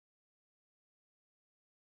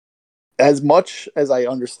 as much as I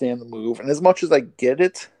understand the move, and as much as I get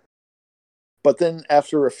it, but then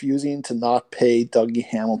after refusing to not pay Dougie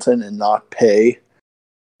Hamilton and not pay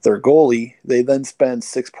their goalie, they then spend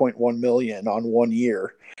 $6.1 million on 1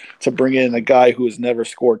 year to bring in a guy who has never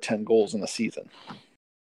scored 10 goals in a season.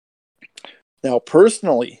 Now,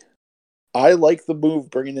 personally, I like the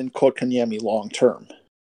move bringing in Kotkaniemi long term.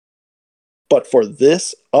 But for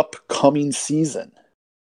this upcoming season,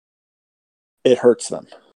 it hurts them.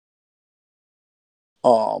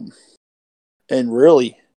 And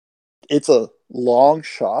really, it's a long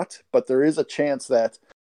shot, but there is a chance that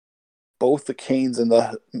both the Canes and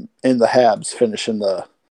the Habs finish in the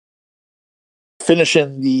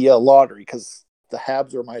lottery, because the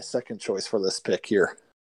Habs are my second choice for this pick here.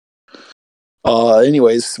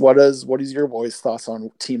 Anyways, what is your boys' thoughts on a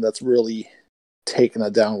team that's really taken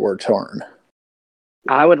a downward turn?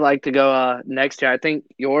 I would like to go next year. I think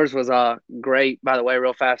yours was great, by the way,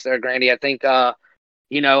 real fast there, Grandy. I think I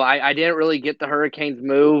didn't really get the Hurricanes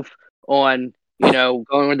move on,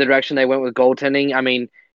 going with the direction they went with goaltending. I mean,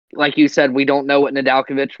 like you said, we don't know what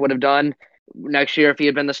Nedeljkovic would have done next year if he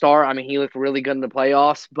had been the star. I mean, he looked really good in the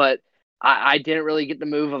playoffs, but I didn't really get the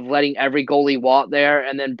move of letting every goalie walk there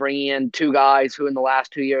and then bringing in two guys who in the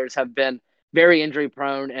last 2 years have been very injury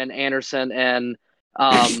prone, and Anderson and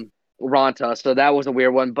Ranta. So that was a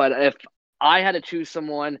weird one. But if I had to choose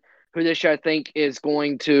someone who this year I think is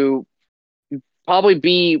going to probably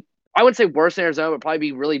be I wouldn't say worse than Arizona, but probably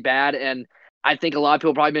be really bad. And I think a lot of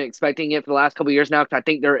people probably been expecting it for the last couple of years now because I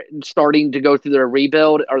think they're starting to go through their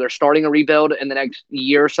rebuild, or they're starting a rebuild in the next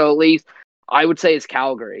year or so at least. I would say it's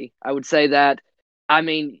Calgary. I would say that, I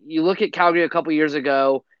mean, you look at Calgary a couple of years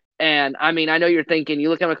ago, and I mean, I know you're thinking, you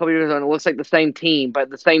look at them a couple of years ago and it looks like the same team, but at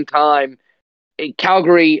the same time,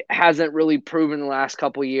 Calgary hasn't really proven in the last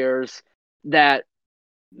couple of years that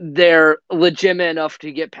they're legitimate enough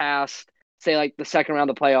to get past, say, like the second round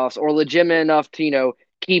of the playoffs, or legitimate enough to,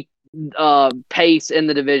 keep pace in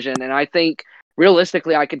the division. And I think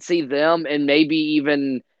realistically, I could see them and maybe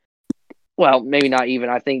even, well, maybe not even.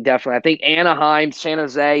 I think definitely. I think Anaheim, San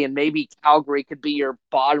Jose, and maybe Calgary could be your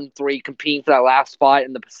bottom three competing for that last spot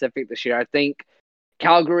in the Pacific this year. I think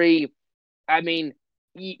Calgary, I mean,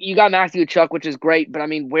 you got Matthew Chuck, which is great, but I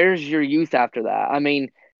mean, where's your youth after that? I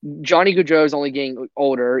mean, Johnny Gaudreau is only getting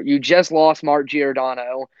older. You just lost Mark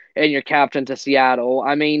Giordano and your captain to Seattle.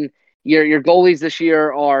 I mean, your goalies this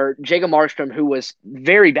year are Jacob Markstrom, who was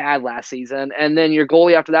very bad last season, and then your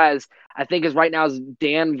goalie after that is, I think, is right now is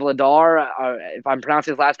Dan Vladar. If I'm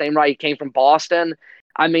pronouncing his last name right, he came from Boston.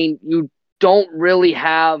 I mean, you don't really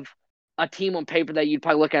have a team on paper that you'd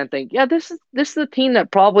probably look at and think, yeah, this is the team that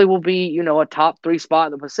probably will be, a top three spot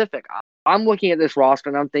in the Pacific. I'm looking at this roster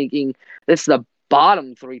and I'm thinking this is the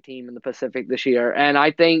bottom three team in the Pacific this year. And I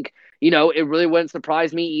think, it really wouldn't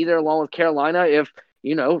surprise me either, along with Carolina, if,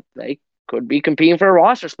 they could be competing for a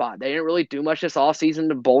roster spot. They didn't really do much this offseason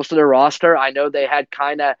to bolster their roster. I know they had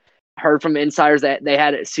kind of heard from insiders that they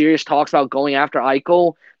had serious talks about going after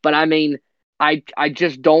Eichel, but I mean, I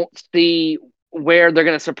just don't see where they're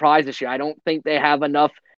going to surprise this year. I don't think they have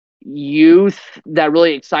enough youth that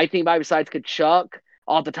really excites anybody besides Kachuk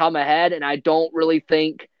off the top of my head, and I don't really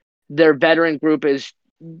think their veteran group is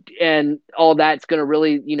and all that's going to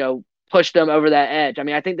really, push them over that edge. I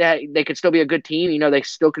mean, I think that they could still be a good team. They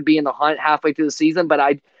still could be in the hunt halfway through the season, but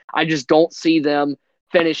I just don't see them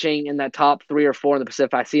finishing in that top 3 or 4 in the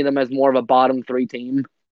Pacific. I see them as more of a bottom 3 team.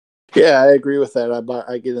 Yeah, I agree with that.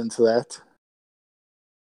 I get into that.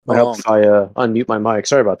 I hope if I unmute my mic.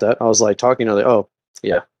 Sorry about that. I was like talking to oh,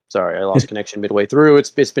 yeah. Sorry, I lost connection midway through.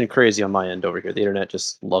 It's been crazy on my end over here. The internet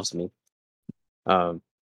just loves me. Go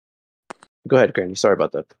ahead, Granny. Sorry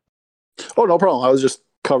about that. Oh, no problem. I was just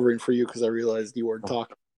covering for you because I realized you weren't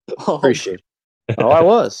talking. Appreciate it. Oh, I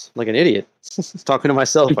was like an idiot talking to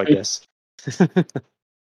myself, I guess.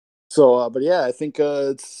 So, but yeah, I think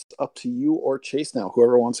it's up to you or Chase now.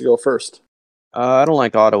 Whoever wants to go first. I don't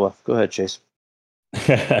like Ottawa. Go ahead, Chase.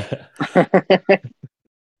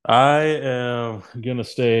 I am gonna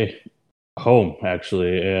stay home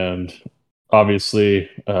actually, and obviously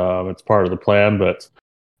it's part of the plan. But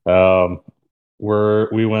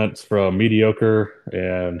we went from mediocre,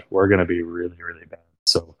 and we're gonna be really, really bad.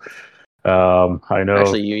 So I know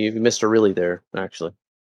actually you missed a really there. Actually,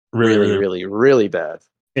 really bad.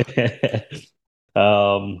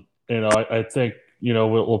 I think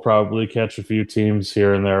we'll probably catch a few teams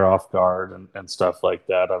here and there off guard and stuff like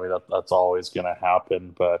that. I mean, that's always going to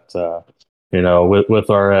happen. But with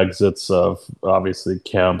our exits of obviously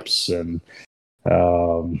Kemps and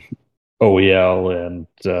OEL and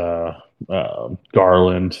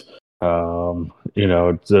Garland,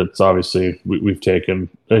 it's obviously we've taken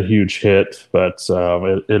a huge hit, but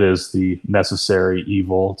it is the necessary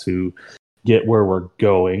evil to get where we're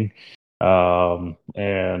going.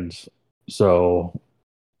 And so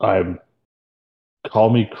call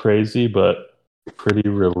me crazy, but pretty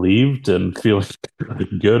relieved and feeling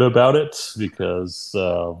good about it because,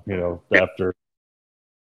 after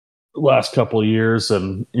the last couple of years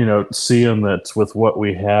and, seeing that with what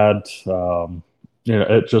we had,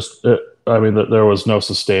 there was no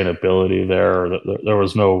sustainability there. There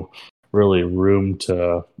was no really room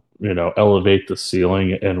to, elevate the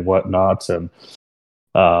ceiling and whatnot. And,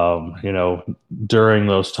 during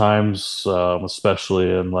those times,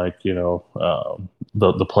 especially in the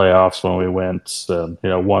playoffs when we went and,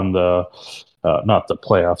 won the, not the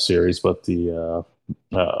playoff series, but the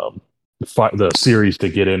series to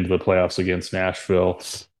get into the playoffs against Nashville,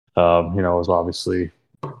 was obviously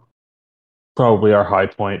probably our high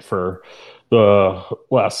point for the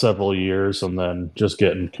last several years, and then just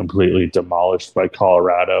getting completely demolished by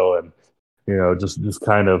Colorado and, just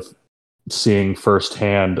kind of seeing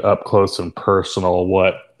firsthand up close and personal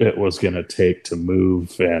what it was going to take to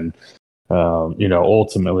move and,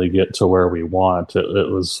 ultimately get to where we want.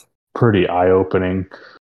 It was pretty eye-opening.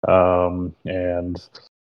 And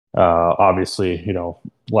obviously,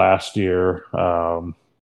 last year,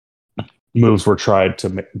 moves were tried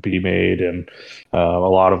to be made and a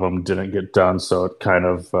lot of them didn't get done. So it kind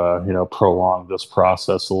of, prolonged this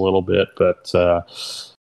process a little bit, but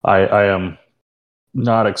I am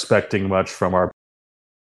not expecting much from our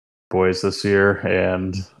boys this year,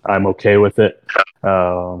 and I'm okay with it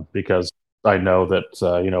because I know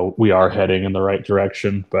that we are heading in the right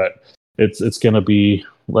direction. But it's going to be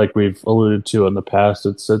like we've alluded to in the past.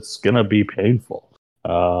 It's going to be painful,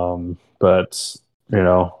 but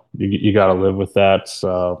you got to live with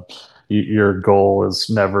that. Your goal is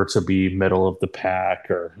never to be middle of the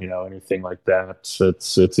pack or anything like that.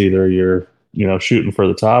 It's either you're shooting for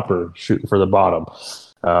the top or shooting for the bottom.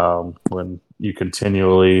 When you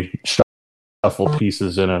continually shuffle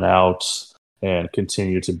pieces in and out and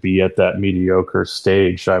continue to be at that mediocre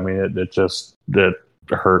stage, I mean, it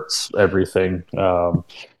hurts everything. I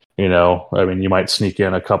mean, you might sneak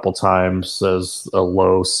in a couple times as a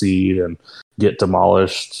low seed and get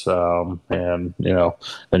demolished, and then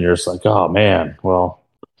you're just like, oh man, well,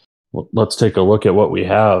 let's take a look at what we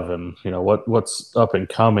have and what's up and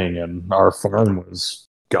coming, and our farm was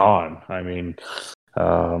gone. I mean,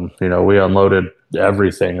 we unloaded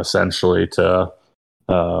everything essentially to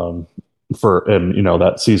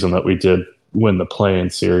that season that we did win the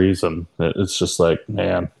play-in series, and it's just like,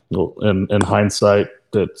 man, in hindsight,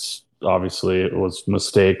 that's obviously it was a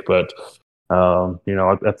mistake, but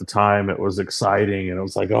at the time it was exciting, and it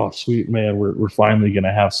was like, oh sweet, man, we're finally going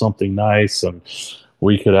to have something nice, and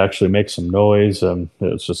we could actually make some noise. And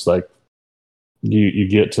it's just like you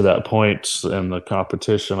get to that point in the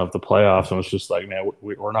competition of the playoffs, and it's just like, man,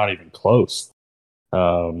 we're not even close.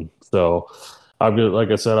 So I'm gonna,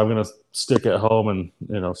 like I said, I'm gonna stick at home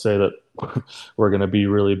and say that we're gonna be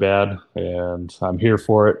really bad, and I'm here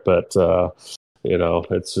for it. But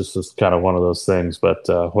it's just kind of one of those things. But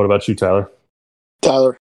what about you, Tyler?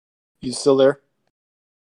 Tyler, you still there?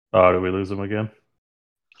 Oh, did we lose him again?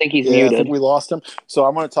 I think he's Yeah, muted. I think we lost him. So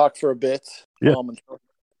I'm going to talk for a bit. Yeah.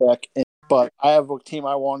 But I have a team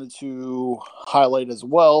I wanted to highlight as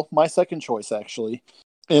well. My second choice, actually,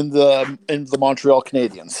 in the Montreal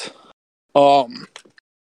Canadiens.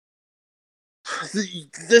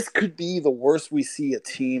 This could be the worst we see a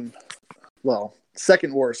team. Well,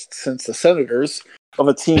 second worst since the Senators, of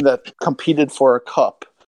a team that competed for a cup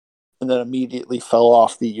and then immediately fell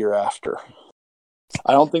off the year after.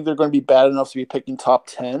 I don't think they're going to be bad enough to be picking top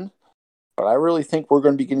 10, but I really think we're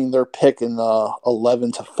going to be getting their pick in the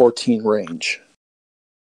 11 to 14 range.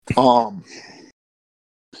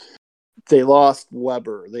 They lost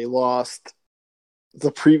Weber. They lost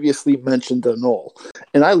the previously mentioned Danault.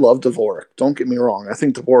 And I love Dvorak. Don't get me wrong. I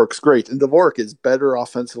think Dvorak's great. And Dvorak is better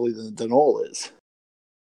offensively than Danault is.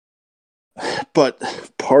 But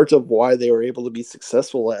part of why they were able to be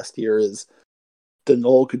successful last year is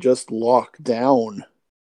Danault could just lock down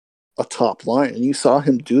a top line. And you saw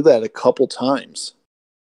him do that a couple times.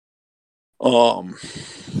 And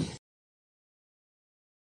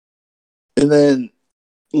then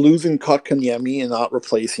losing Kotkaniemi and not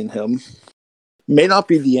replacing him may not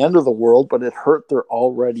be the end of the world, but it hurt their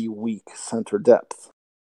already weak center depth.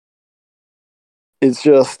 It's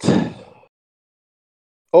just...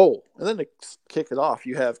 Oh, and then to kick it off,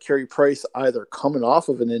 you have Carey Price either coming off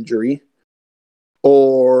of an injury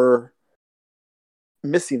or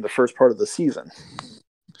missing the first part of the season.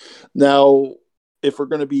 Now, if we're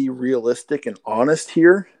going to be realistic and honest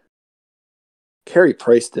here, Carey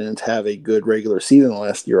Price didn't have a good regular season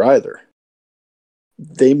last year either.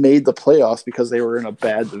 They made the playoffs because they were in a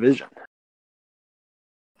bad division.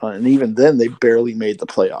 And even then, they barely made the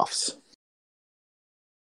playoffs.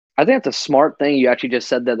 I think that's a smart thing. You actually just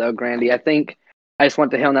said that, though, Grandy. I think I just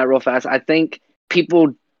want to hit on that real fast. I think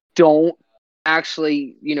people don't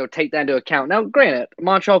actually, take that into account. Now, granted,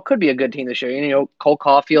 Montreal could be a good team this year. Cole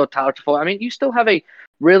Caulfield, Tyler Toffoli. I mean, you still have a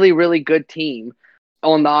really, really good team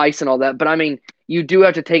on the ice and all that. But, I mean, you do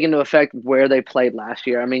have to take into effect where they played last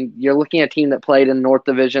year. I mean, you're looking at a team that played in North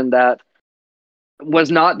Division that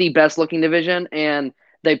was not the best-looking division, and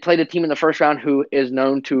they played a team in the first round who is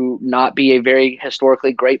known to not be a very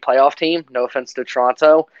historically great playoff team. No offense to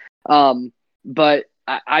Toronto. But,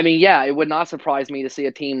 I mean, yeah, it would not surprise me to see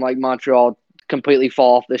a team like Montreal completely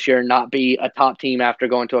fall off this year and not be a top team after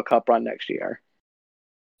going to a cup run next year.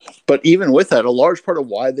 But even with that, a large part of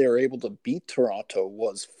why they were able to beat Toronto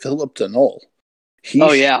was Philip Danault. He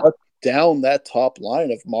shut down that top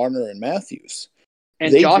line of Marner and Matthews.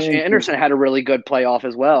 And Josh Anderson had a really good playoff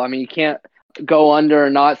as well. I mean, you can't go under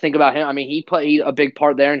and not think about him. I mean, he played a big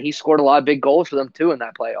part there, and he scored a lot of big goals for them, too, in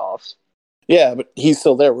that playoffs. Yeah, but he's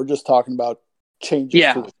still there. We're just talking about changes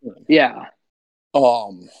to the team. Yeah.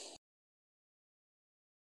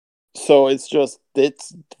 So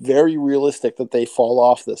it's very realistic that they fall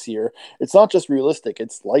off this year. It's not just realistic,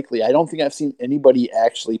 it's likely. I don't think I've seen anybody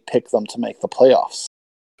actually pick them to make the playoffs.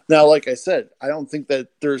 Now, like I said, I don't think that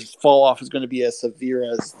their fall off is going to be as severe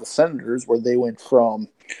as the Senators, where they went from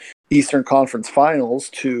Eastern Conference Finals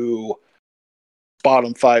to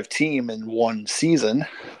bottom 5 team in one season.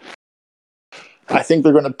 I think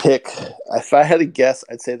they're going to pick, if I had to guess,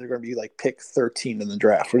 I'd say they're going to be like pick 13 in the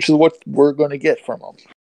draft, which is what we're going to get from them.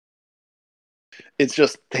 It's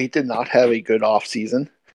just they did not have a good offseason.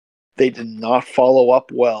 They did not follow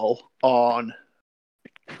up well on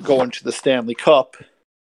going to the Stanley Cup,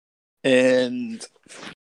 and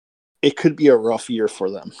it could be a rough year for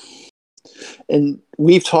them. And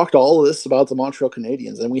we've talked all of this about the Montreal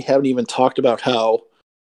Canadiens, and we haven't even talked about how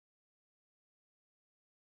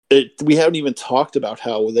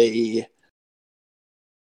they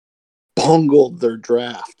bungled their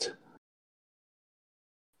draft.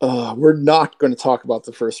 We're not going to talk about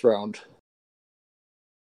the first round.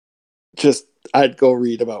 Just, I'd go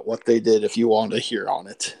read about what they did if you want to hear on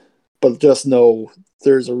it. But just know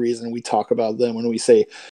there's a reason we talk about them when we say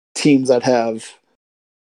teams that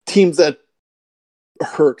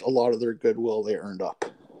hurt a lot of their goodwill they earned up.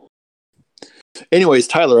 Anyways,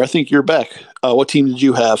 Tyler, I think you're back. What team did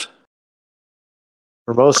you have?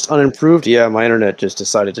 For most unimproved, yeah, my internet just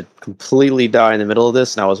decided to completely die in the middle of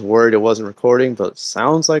this, and I was worried it wasn't recording, but it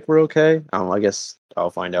sounds like we're okay. I guess I'll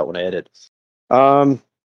find out when I edit.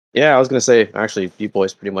 Yeah, I was going to say, actually, you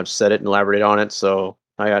boys pretty much said it and elaborated on it, so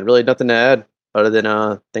I got really nothing to add other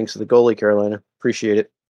than thanks to the goalie, Carolina. Appreciate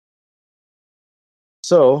it.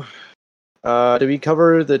 So, did we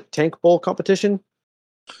cover the Tank Bowl competition?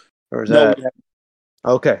 Or is that...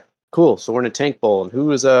 Okay, cool. So we're in a Tank Bowl, and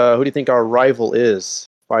who do you think our rival is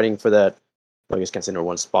fighting for that? Well, I guess can't say number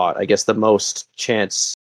one spot. I guess the most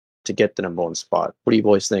chance to get the number one spot. What do you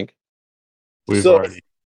boys think? We've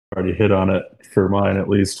already hit on it for mine, at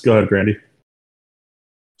least. Go ahead, Grandy.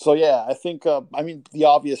 So yeah, I think the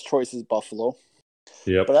obvious choice is Buffalo.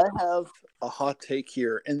 Yep. But I have a hot take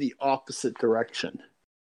here in the opposite direction.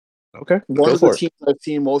 Okay. One of the teams I've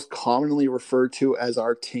seen most commonly referred to as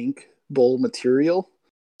our Tank Bowl material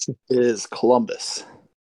is Columbus.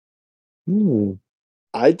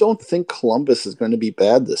 I don't think Columbus is going to be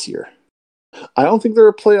bad this year. I don't think they're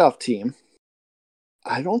a playoff team.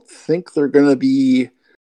 I don't think they're going to be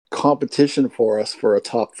competition for us for a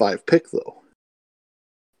top 5 pick, though.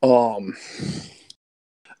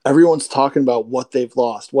 Everyone's talking about what they've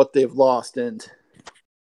lost, and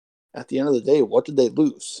at the end of the day, what did they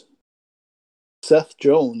lose? Seth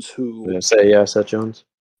Jones, who Seth Jones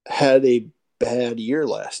had a bad year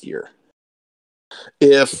last year.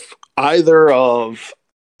 If either of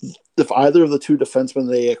the two defensemen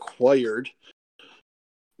they acquired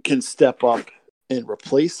can step up and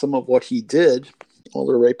replace some of what he did, well,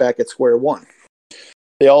 they're right back at square one.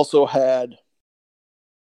 They also had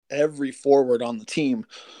every forward on the team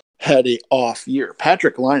had a off year.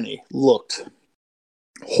 Patrick Laine looked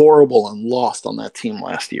horrible and lost on that team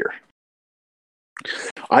last year.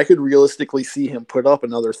 I could realistically see him put up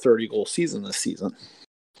another 30-goal season this season.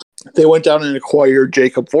 They went down and acquired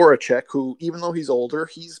Jacob Voracek, who, even though he's older,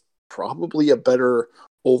 he's probably a better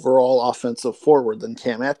overall offensive forward than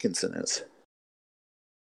Cam Atkinson is.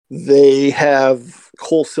 They have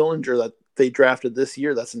Cole Sillinger that they drafted this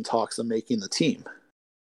year that's in talks of making the team.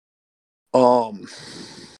 I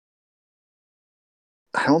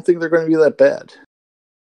don't think they're going to be that bad.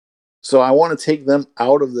 So I want to take them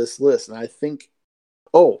out of this list. And I think,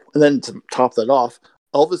 and then to top that off,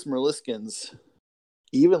 Elvis Merliskins,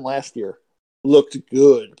 even last year, looked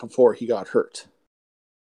good before he got hurt.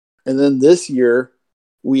 And then this year,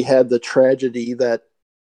 we had the tragedy that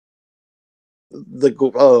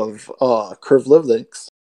Krivlivniks,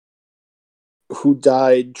 who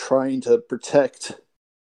died trying to protect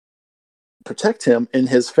him and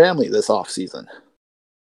his family this offseason.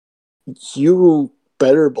 You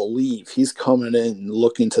better believe he's coming in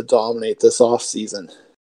looking to dominate this offseason.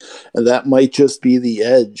 And that might just be the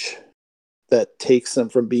edge that takes him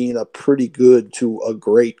from being a pretty good to a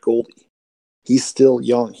great goalie. He's still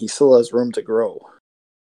young. He still has room to grow.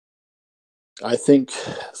 I think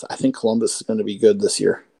Columbus is going to be good this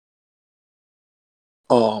year.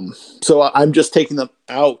 So I'm just taking them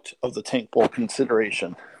out of the Tank Bowl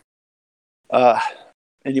consideration.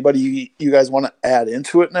 Anybody you guys want to add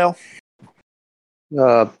into it now?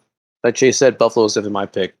 Like Chase said, Buffalo's definitely my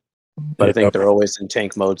pick, but I think they're always in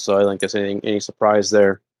tank mode, so I don't think there's any surprise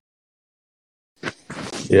there.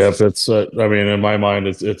 Yeah, it's in my mind,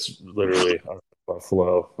 it's literally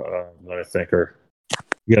Buffalo that I think are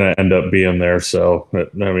going to end up being there. So,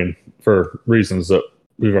 for reasons that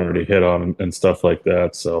we've already hit on and stuff like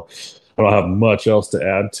that. So, I don't have much else to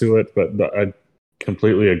add to it, but I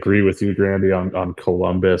completely agree with you, Grandy, on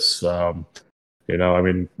Columbus. You know, I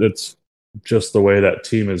mean, it's just the way that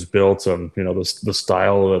team is built, and you know, the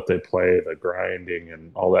style that they play, the grinding,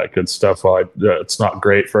 and all that good stuff. While it's not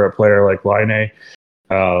great for a player like Laine,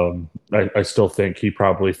 I still think he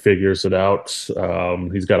probably figures it out.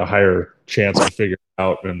 He's got a higher chance to figure it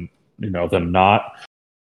out, and than not.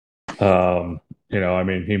 I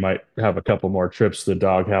mean, he might have a couple more trips to the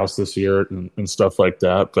doghouse this year and stuff like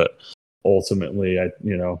that, but ultimately,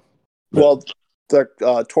 Well,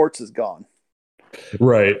 the Torts is gone.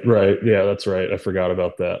 Right. Yeah, that's right. I forgot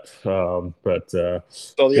about that. So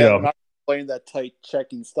they're not playing that tight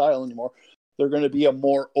checking style anymore. They're going to be a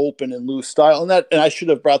more open and loose style, and I should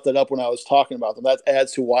have brought that up when I was talking about them. That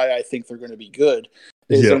adds to why I think they're going to be good.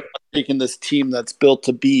 They're not taking this team that's built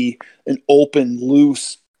to be an open,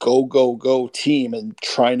 loose, go team and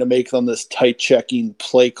trying to make them this tight checking,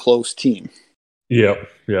 play close team. Yep,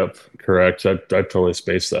 correct. I totally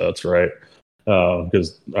spaced that. That's right.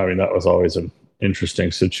 Because I mean, that was always an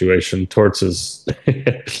interesting situation. Torts is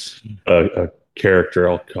a character,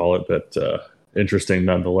 I'll call it, but interesting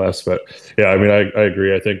nonetheless. But yeah, I mean, I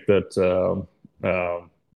agree. I think that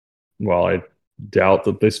while I doubt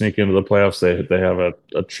that they sneak into the playoffs, they have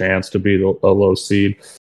a chance to beat a low seed.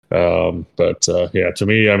 But to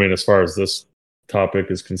me, I mean, as far as this topic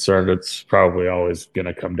is concerned, it's probably always going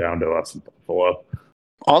to come down to us in Buffalo.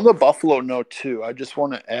 On the Buffalo note, too, I just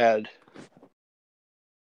want to add,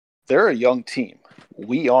 they're a young team.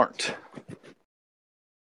 We aren't.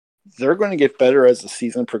 They're going to get better as the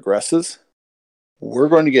season progresses. We're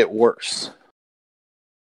going to get worse.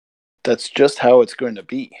 That's just how it's going to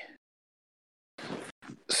be.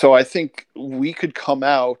 So I think we could come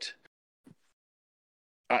out.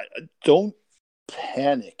 Don't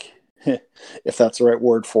panic, if that's the right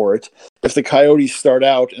word for it. If the Coyotes start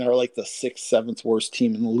out and are like the 6th, 7th worst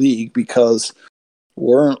team in the league, because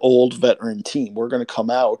we're an old veteran team, we're going to come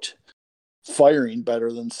out firing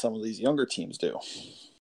better than some of these younger teams do.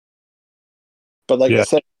 But like I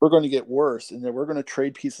said, we're going to get worse, and then we're going to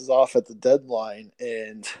trade pieces off at the deadline.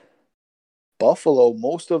 And Buffalo,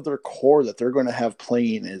 most of their core that they're going to have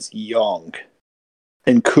playing is young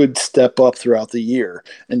and could step up throughout the year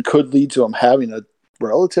and could lead to them having a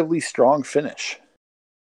relatively strong finish.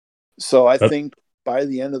 So I think by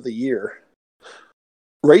the end of the year,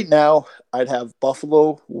 right now, I'd have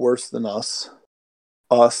Buffalo worse than us.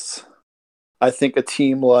 I think a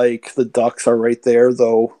team like the Ducks are right there,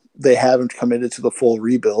 though they haven't committed to the full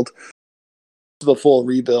rebuild.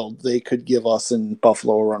 They could give us in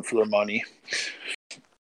Buffalo a run for their money.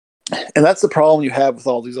 And that's the problem you have with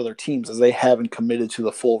all these other teams, is they haven't committed to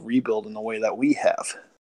the full rebuild in the way that we have.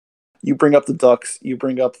 You bring up the Ducks, you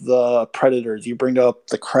bring up the Predators, you bring up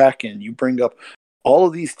the Kraken, you bring up all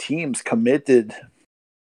of these teams committed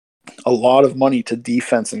a lot of money to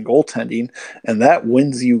defense and goaltending, and that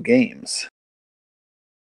wins you games.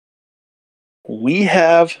 We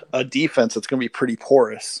have a defense that's going to be pretty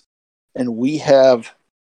porous, and we have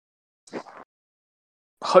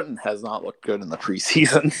Hutton has not looked good in the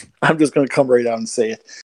preseason. I'm just going to come right out and say it.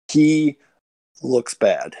 He looks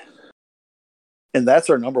bad. And that's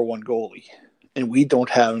our number one goalie. And we don't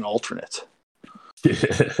have an alternate.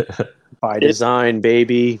 By design,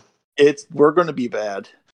 baby. We're going to be bad.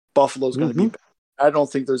 Buffalo's going to be bad. I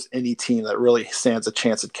don't think there's any team that really stands a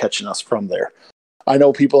chance at catching us from there. I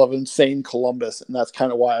know people have been saying Columbus, and that's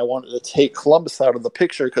kind of why I wanted to take Columbus out of the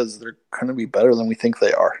picture, because they're going to be better than we think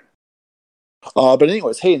they are. But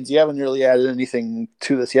anyways, Haynes, you haven't really added anything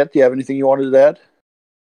to this yet. Do you have anything you wanted to add?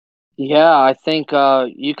 Yeah, I think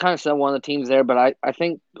you kind of said one of the teams there, but I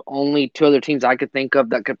think only 2 other teams I could think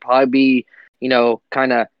of that could probably be,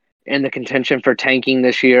 kind of in the contention for tanking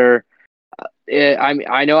this year.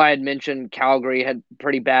 I know I had mentioned Calgary had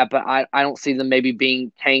pretty bad, but I don't see them maybe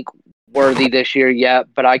being tank worthy this year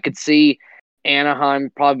yet. But I could see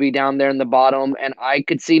Anaheim probably down there in the bottom, and I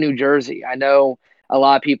could see New Jersey. I know a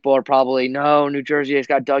lot of people are probably, no, New Jersey has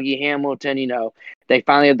got Dougie Hamilton. They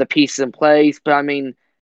finally have the pieces in place. But I mean,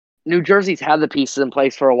 New Jersey's had the pieces in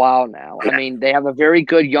place for a while now. I mean, they have a very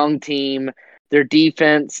good young team. Their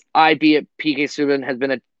defense, albeit PK Subban, has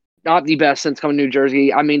been not the best since coming to New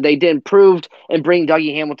Jersey. I mean, they did improve and bring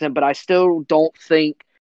Dougie Hamilton, but I still don't think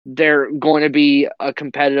they're going to be a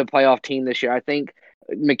competitive playoff team this year. I think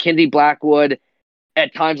McKenzie Blackwood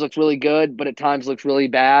at times looks really good, but at times looks really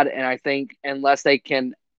bad. And I think unless they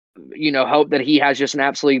can, hope that he has just an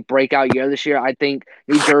absolute breakout year this year, I think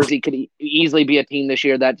New Jersey could easily be a team this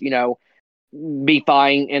year that, be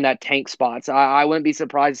fine in that tank spots. I wouldn't be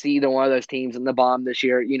surprised to see either one of those teams in the bottom this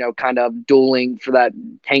year, kind of dueling for that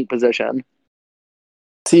tank position.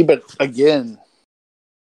 See, but again,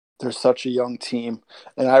 they're such a young team,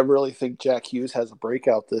 and I really think Jack Hughes has a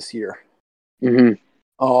breakout this year.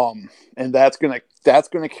 Mm-hmm. And that's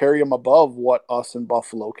gonna carry him above what us and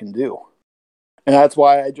Buffalo can do. And that's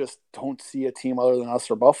why I just don't see a team other than us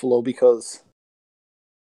or Buffalo, because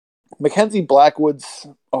Mackenzie Blackwood's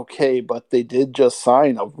okay, but they did just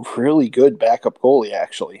sign a really good backup goalie,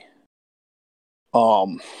 actually.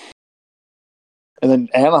 And then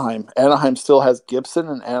Anaheim. Anaheim still has Gibson,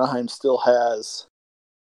 and Anaheim still has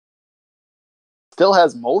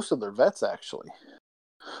most of their vets, actually.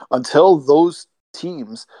 Until those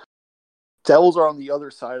teams, Devils are on the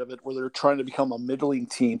other side of it, where they're trying to become a middling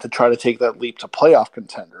team to try to take that leap to playoff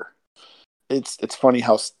contender. It's funny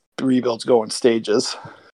how rebuilds go in stages.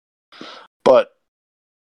 But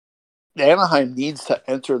Anaheim needs to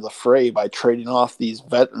enter the fray by trading off these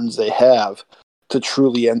veterans they have to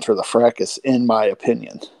truly enter the fracas, in my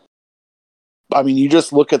opinion. I mean, you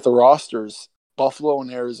just look at the rosters, Buffalo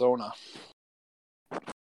and Arizona.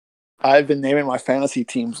 I've been naming my fantasy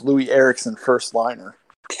teams Louis Eriksson first liner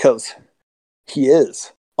because he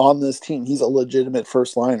is on this team. He's a legitimate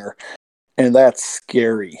first liner, and that's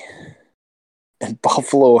scary. And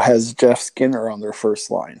Buffalo has Jeff Skinner on their first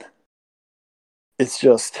line. It's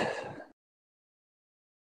just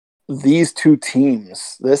these two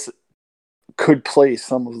teams, this could play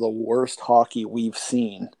some of the worst hockey we've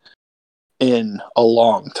seen in a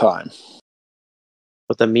long time.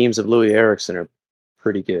 But the memes of Louis Eriksson are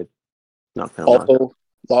pretty good. Not gonna lie. Also,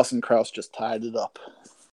 Lawson Krause just tied it up. I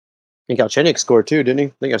think Galchenyuk scored too, didn't he?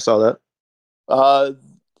 I think I saw that.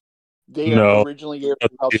 They No. originally gave it to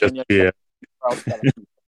Galchenyuk. Yeah. Krause got a piece.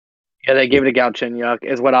 Yeah, they gave it to Galchenyuk,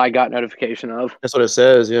 is what I got notification of. That's what it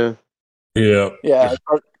says. Yeah. Yeah. Yeah,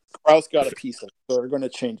 Krause got a piece of it, so they're going to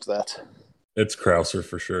change that. It's Krauser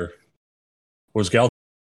for sure. Was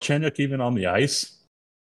Galchenyuk even on the ice?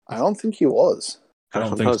 I don't think he was. I don't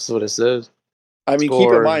know. think That's what it says. I mean, keep in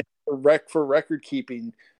Scored. mind, for record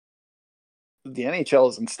keeping, the NHL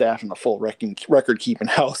isn't staffing a full record keeping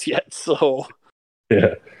house yet. So,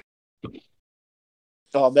 Yeah.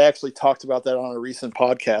 they actually talked about that on a recent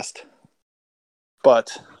podcast.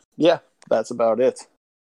 But yeah, that's about it.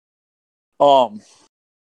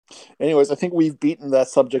 Anyways, I think we've beaten that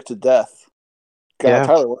subject to death. Yeah.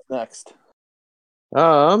 Tyler, what's next?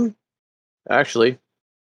 Actually,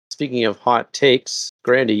 speaking of hot takes,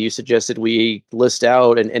 Grandy, you suggested we list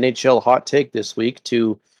out an NHL hot take this week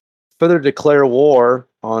to further declare war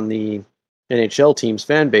on the NHL team's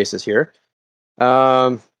fan bases here.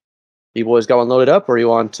 You boys got one loaded up, or you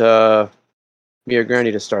want me or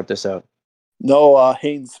Grandy to start this out? No,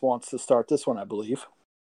 Haynes wants to start this one, I believe.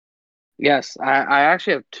 Yes, I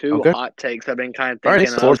actually have two Okay. hot takes I've been kind of All right,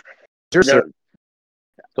 thinking floor's of. yours, sir.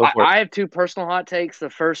 Go for it. I have two personal hot takes.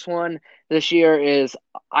 The first one this year is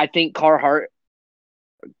I think Carhart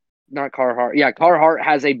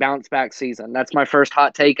has a bounce back season. That's my first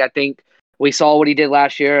hot take. I think we saw what he did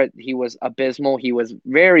last year. He was abysmal. He was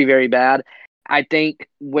very, very bad. I think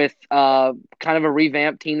with kind of a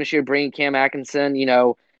revamped team this year, bringing Cam Atkinson,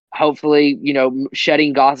 hopefully,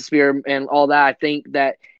 shedding Gossespierre and all that, I think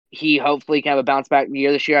that he hopefully can have a bounce back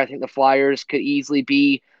year this year. I think the Flyers could easily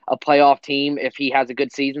be a playoff team if he has a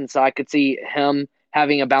good season. So I could see him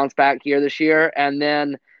having a bounce back year this year. And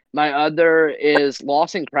then my other is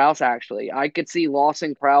Lawson Krause, actually. I could see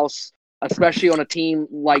Lawson Krause, especially on a team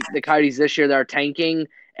like the Coyotes this year that are tanking,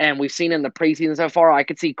 and we've seen in the preseason so far, I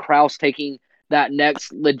could see Krause taking that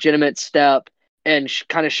next legitimate step and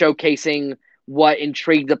kind of showcasing what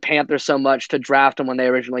intrigued the Panthers so much to draft him when they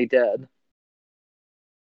originally did.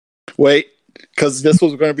 Wait, because this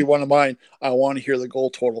was going to be one of mine. I want to hear the goal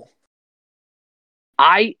total.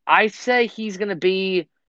 I say he's going to be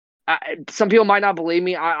some people might not believe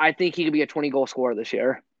me. I think he could be a 20-goal scorer this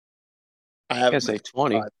year. I can't say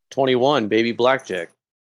 20. 21, baby blackjack.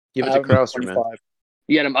 Give it to Krauser, man.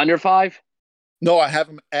 You had him under 5? No, I have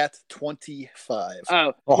him at 25.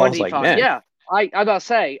 Oh, 25. I was like, man. Yeah, I about to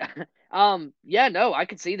say. I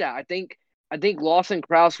could see that. I think Lawson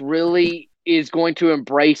Krause really is going to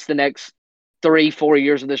embrace the next 3-4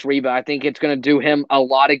 years of this rebuild. I think it's going to do him a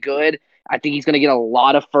lot of good. I think he's going to get a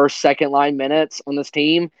lot of first, second line minutes on this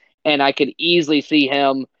team, and I could easily see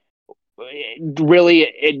him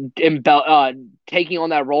really taking on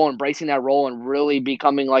that role, embracing that role, and really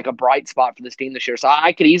becoming like a bright spot for this team this year. So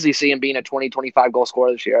I could easily see him being a 20-25 goal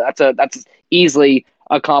scorer this year. That's easily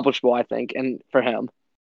accomplishable, I think, and for him.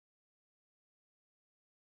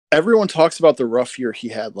 Everyone talks about the rough year he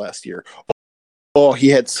had last year. Oh, he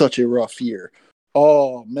had such a rough year.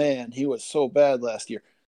 Oh, man, he was so bad last year.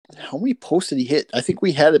 How many posts did he hit? I think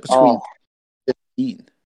we had it between 15.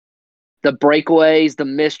 The breakaways, the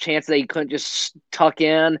missed chances that he couldn't just tuck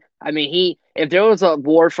in. I mean, if there was a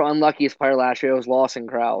award for unluckiest player last year, it was Lawson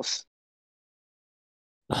Krause.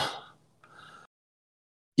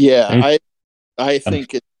 Yeah, I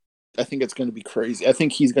think it's going to be crazy. I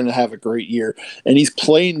think he's going to have a great year, and he's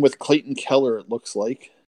playing with Clayton Keller. It looks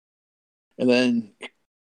like, and then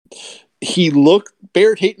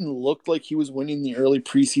Barrett Hayton looked like he was winning the early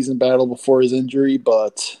preseason battle before his injury,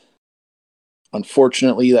 but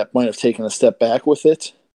unfortunately, that might have taken a step back with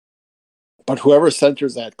it. But whoever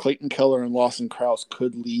centers that, Clayton Keller and Lawson Krause,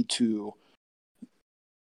 could lead to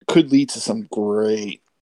some great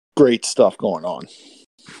stuff going on.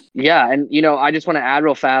 Yeah, and I just want to add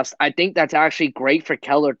real fast. I think that's actually great for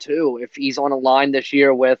Keller too if he's on a line this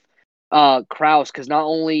year with Krause, because not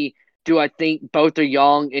only do I think both are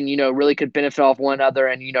young and really could benefit off one another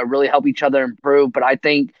and really help each other improve, but I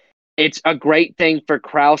think it's a great thing for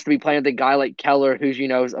Krause to be playing with a guy like Keller, who's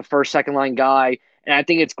is a first, second line guy, and I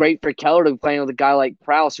think it's great for Keller to be playing with a guy like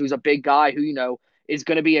Krause, who's a big guy who is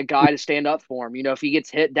going to be a guy to stand up for him. If he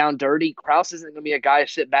gets hit down dirty, Krause isn't going to be a guy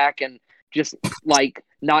to sit back and just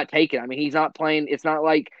not take it. I mean, he's not playing. It's not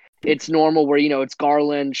like it's normal where it's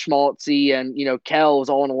Garland, Schmaltzy, and Kells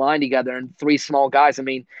all on a line together and three small guys. I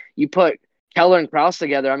mean, you put Keller and Krause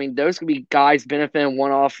together. I mean, those could be guys benefiting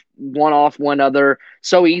one off one other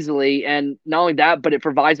so easily. And not only that, but it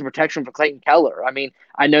provides the protection for Clayton Keller. I mean,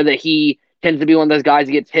 I know that he tends to be one of those guys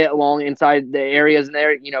that gets hit along inside the areas in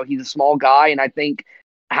there. He's a small guy, and I think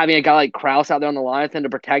having a guy like Krause out there on the line with him to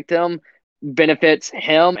protect him benefits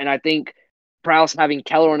him, and I think Krause having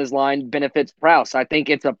Keller on his line benefits Krause. I think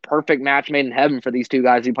it's a perfect match made in heaven for these two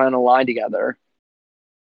guys who play on a line together.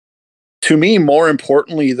 To me, more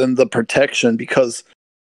importantly than the protection, because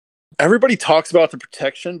everybody talks about the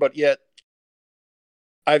protection, but yet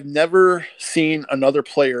I've never seen another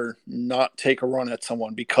player not take a run at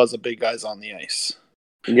someone because a big guy's on the ice.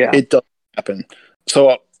 Yeah. It doesn't happen.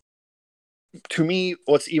 So to me,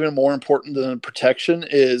 what's even more important than protection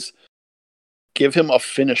is give him a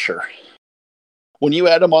finisher. When you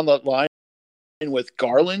had him on the line with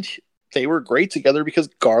Garland, they were great together because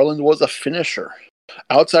Garland was a finisher.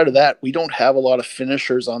 Outside of that, we don't have a lot of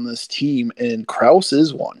finishers on this team, and Krause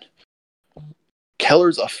is one.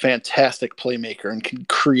 Keller's a fantastic playmaker and can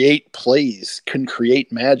create plays, can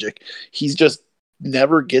create magic. He's just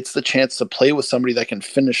never gets the chance to play with somebody that can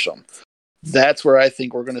finish him. That's where I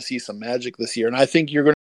think we're going to see some magic this year. And I think you're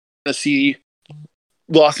going to see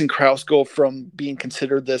Lawson Krause go from being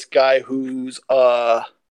considered this guy who's a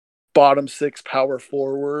bottom six power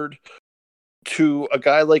forward to a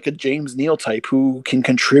guy like a James Neal type who can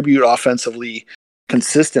contribute offensively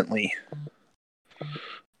consistently.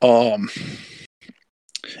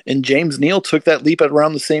 And James Neal took that leap at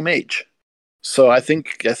around the same age. So I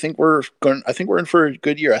think we're in for a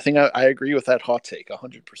good year. I think I agree with that hot take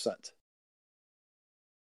 100%.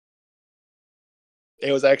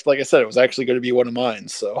 It was actually, like I said, it was actually going to be one of mine.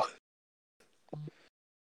 So,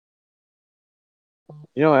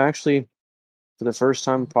 I actually, for the first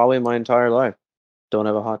time probably in my entire life, don't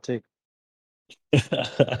have a hot take.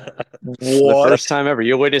 The first time ever.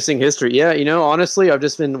 You're witnessing history. Yeah, honestly, I've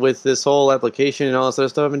just been with this whole application and all this other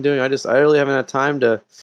stuff I've been doing. I really haven't had time to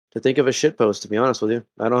think of a shit post, to be honest with you.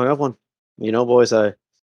 I don't have one. Boys, I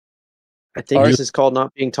think this is called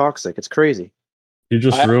not being toxic. It's crazy. You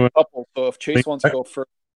just ruined a couple, so if Chase wants to go first.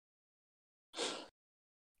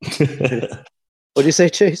 What'd you say,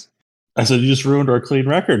 Chase? I said you just ruined our clean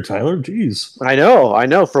record, Tyler. Jeez. I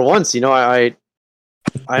know. For once, I don't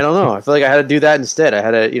know. I feel like I had to do that instead. I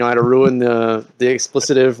had to, ruin the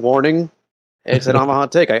explicitive warning. It said I'm a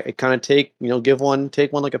hot take. I kind of take one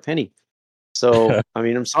like a penny. So I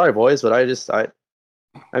mean, I'm sorry, boys, but I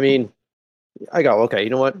got okay. You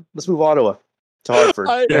know what? Let's move Ottawa to Hartford.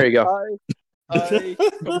 There you go. I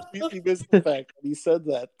completely missed the fact that he said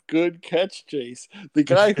that. Good catch, Chase. The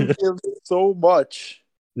guy who gives so much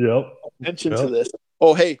attention to this.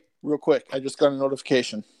 Oh, hey, real quick. I just got a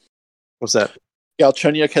notification. What's that?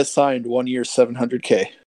 Galchenyuk has signed 1 year, $700K.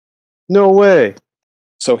 No way.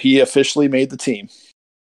 So he officially made the team.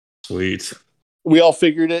 Sweet. We all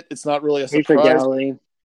figured it. It's not really a surprise.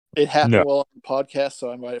 It happened well on the podcast,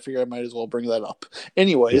 so I figured I might as well bring that up.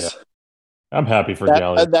 Anyways. Yeah. I'm happy for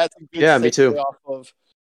Gally. That's a good me too. Off of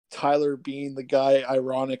Tyler being the guy,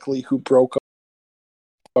 ironically, who broke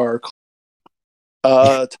our.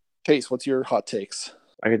 Chase, what's your hot takes?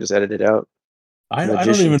 I can just edit it out. I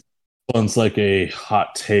don't even. One's like a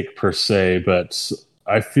hot take per se, but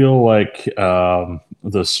I feel like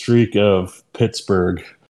the streak of Pittsburgh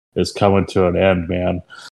is coming to an end, man.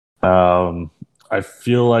 I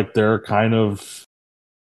feel like they're kind of.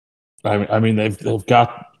 I mean, they've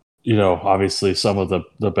got. Obviously some of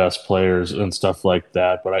the best players and stuff like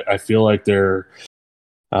that, but I feel like they're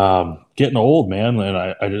getting old, man,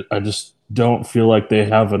 and I just don't feel like they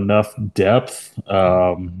have enough depth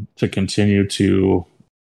to continue to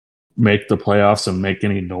make the playoffs and make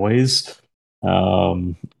any noise.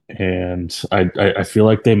 And I feel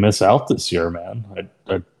like they miss out this year, man.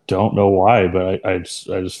 I don't know why, but I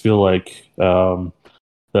just feel like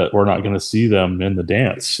that we're not going to see them in the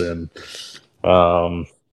dance. And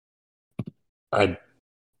I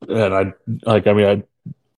like, I mean,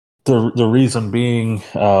 the reason being,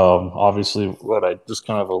 obviously, what I just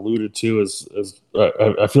kind of alluded to is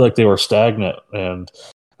I feel like they were stagnant, and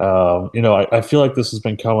I feel like this has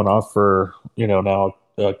been coming off for now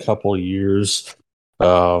a couple years,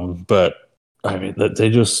 but I mean that they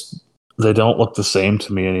don't look the same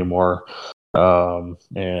to me anymore, and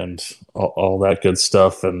all that good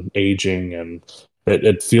stuff and aging, and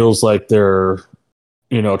it feels like they're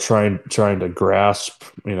trying to grasp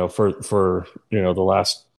for the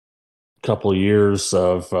last couple of years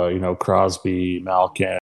of Crosby,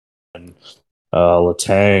 Malkin, and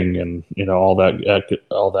Letang, and all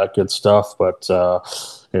that good stuff. But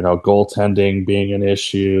goaltending being an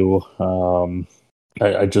issue,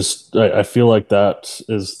 I feel like that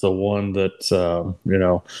is the one that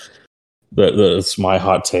that's my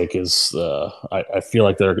hot take is I feel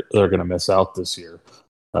like they're going to miss out this year.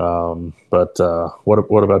 But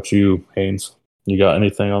what about you, Haynes? You got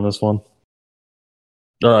anything on this one?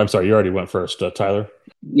 Or I'm sorry, you already went first, Tyler.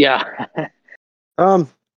 Yeah.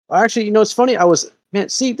 Actually, it's funny. I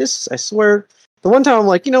swear, the one time I'm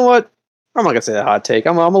like, you know what? I'm not gonna say that hot take.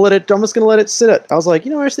 I'm just gonna let it sit. I was like, I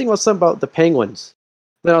was thinking about something about the Penguins.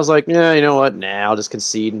 Then I was like, yeah, you know what? Nah, I'll just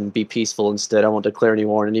concede and be peaceful instead. I won't declare any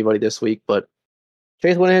war on anybody this week. But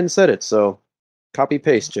Chase went ahead and said it, so copy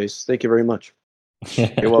paste, Chase. Thank you very much.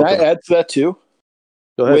 You're welcome. Can I add to that too?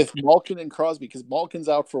 Go ahead. With Malkin and Crosby, because Malkin's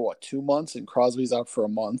out for 2 months and Crosby's out for a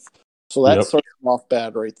month. So that starts them off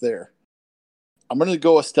bad right there. I'm going to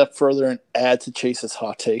go a step further and add to Chase's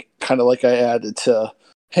hot take, kind of like I added to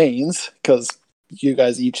Haynes, because you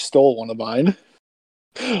guys each stole one of mine.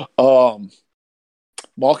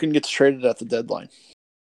 Malkin gets traded at the deadline.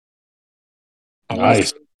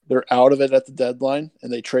 Nice. They're out of it at the deadline,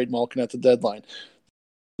 and they trade Malkin at the deadline.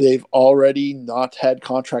 They've already not had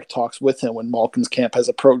contract talks with him when Malkin's camp has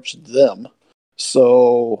approached them.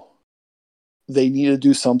 So they need to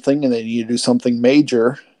do something, and they need to do something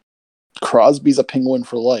major. Crosby's a Penguin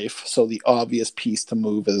for life, so the obvious piece to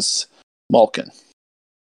move is Malkin.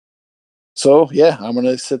 So, yeah, I'm going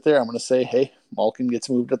to sit there. I'm going to say, hey, Malkin gets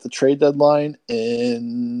moved at the trade deadline,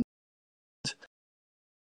 and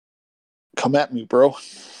come at me, bro.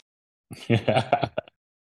 Yeah.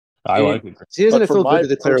 I like it. See, doesn't it feel good to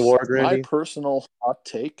declare war, Randy? My personal hot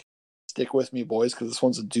take, stick with me, boys, because this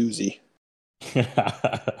one's a doozy.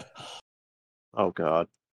 Oh, God.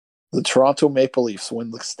 The Toronto Maple Leafs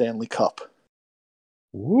win the Stanley Cup.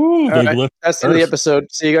 Woo, All right, that's the end of the episode.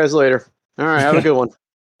 See you guys later. All right, have a good one.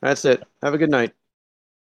 That's it. Have a good night.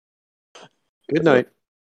 Good night.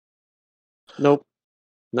 Nope.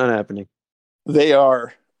 Not happening. They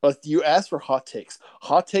are. But you asked for hot takes.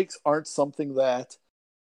 Hot takes aren't something that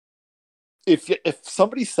if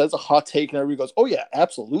somebody says a hot take and everybody goes, oh yeah,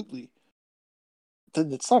 absolutely,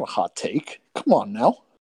 then it's not a hot take. Come on now.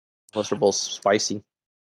 Unless they're both spicy.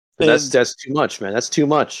 That's too much, man. That's too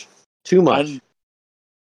much. Too much.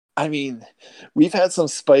 I mean, we've had some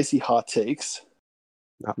spicy hot takes.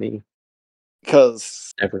 Not me.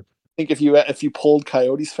 Because never. I think if you polled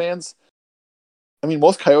Coyotes fans, I mean,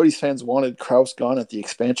 most Coyotes fans wanted Krause gone at the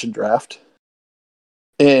expansion draft.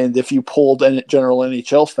 And if you polled general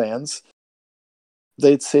NHL fans,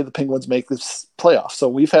 they'd say the Penguins make this playoff. So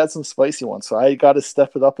we've had some spicy ones. So I got to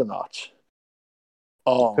step it up a notch.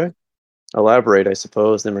 Okay. Elaborate, I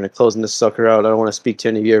suppose. Then we're going to close this sucker out. I don't want to speak to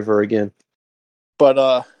any of you ever again.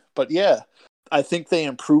 But yeah, I think they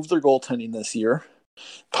improved their goaltending this year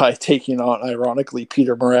by taking on, ironically,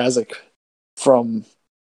 Peter Mrazek from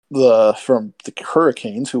the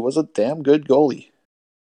Hurricanes, who was a damn good goalie.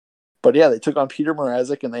 But yeah, they took on Peter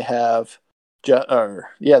Mrazek, and they have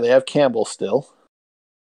they have Campbell still.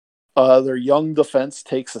 Their young defense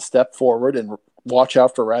takes a step forward, and watch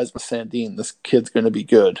out for Rasmus Sandin. This kid's going to be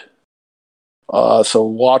good. So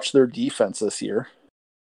watch their defense this year.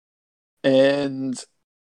 And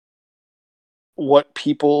what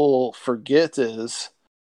people forget is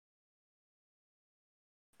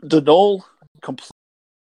Danault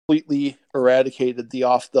completely eradicated the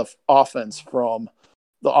offense from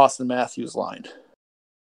the Austin Matthews line.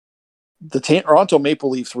 The Toronto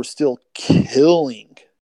Maple Leafs were still killing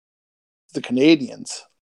the Canadiens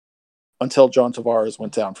until John Tavares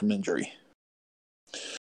went down from injury.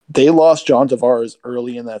 They lost John Tavares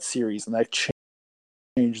early in that series, and that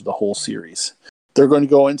changed the whole series. They're going to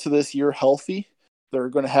go into this year healthy. They're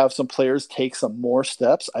going to have some players take some more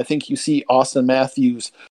steps. I think you see Austin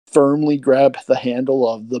Matthews firmly grab the handle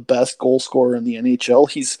of the best goal scorer in the NHL.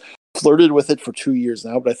 He's flirted with it for 2 years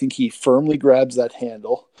now, but I think he firmly grabs that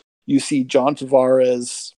handle. You see John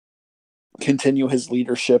Tavares continue his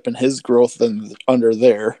leadership and his growth under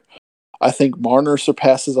there. I think Marner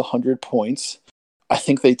surpasses 100 points. I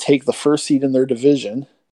think they take the first seed in their division,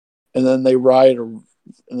 and then they ride, and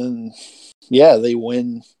then they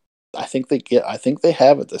win. I think they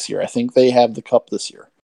have it this year. I think they have the cup this year.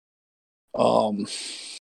 I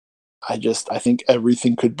think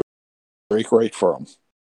everything could break right for them.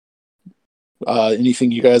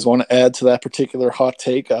 Anything you guys want to add to that particular hot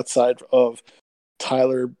take outside of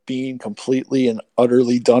Tyler being completely and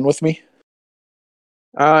utterly done with me?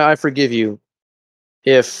 I forgive you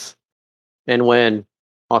if and when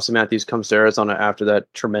Austin Matthews comes to Arizona after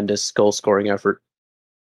that tremendous goal-scoring effort.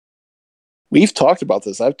 We've talked about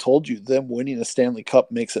this. I've told you them winning a Stanley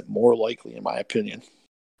Cup makes it more likely, in my opinion.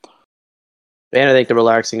 And I think the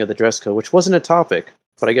relaxing of the dress code, which wasn't a topic,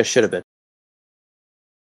 but I guess should have been.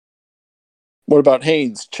 What about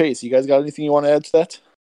Haynes? Chase, you guys got anything you want to add to that?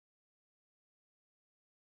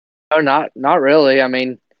 No, not really. I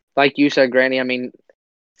mean, like you said, Granny, I mean,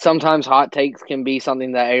 sometimes hot takes can be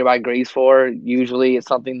something that everybody agrees for. Usually it's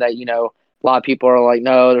something that, a lot of people are like,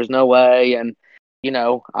 no, there's no way. And,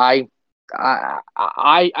 I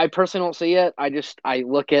personally don't see it. I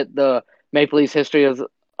look at the Maple Leafs history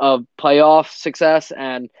of playoff success,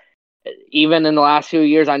 and even in the last few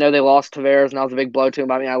years, I know they lost Tavares, and that was a big blow to them.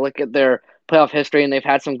 But I mean, I look at their playoff history, and they've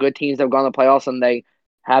had some good teams that have gone to the playoffs, and they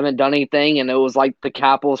haven't done anything. And it was like the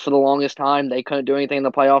Capitals for the longest time; they couldn't do anything in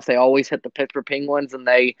the playoffs. They always hit the Pittsburgh Penguins, and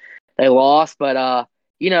they lost. But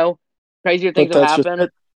crazier things have happened.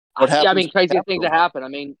 Crazier things have happened. I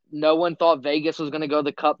mean, no one thought Vegas was going to go to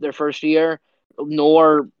the Cup their first year,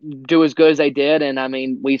 nor do as good as they did. And I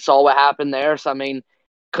mean, we saw what happened there. So I mean,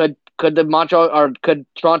 could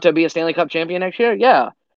Toronto be a Stanley Cup champion next year? Yeah.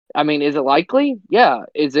 I mean, is it likely? Yeah.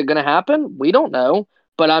 Is it going to happen? We don't know.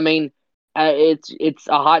 But I mean, it's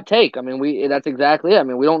a hot take. I mean, that's exactly it. I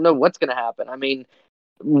mean, we don't know what's going to happen. I mean,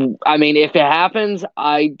 if it happens,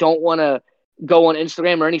 I don't want to go on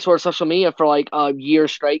Instagram or any sort of social media for like a year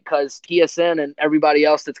straight, because TSN and everybody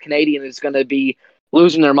else that's Canadian is going to be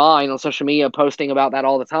losing their mind on social media, posting about that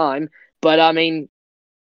all the time. But I mean,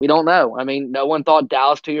 we don't know. I mean, no one thought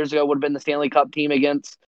Dallas 2 years ago would have been the Stanley Cup team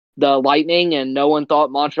against the Lightning, and no one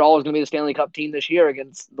thought Montreal was going to be the Stanley Cup team this year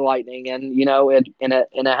against the Lightning, and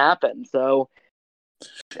it happened. So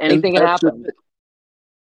anything can happen.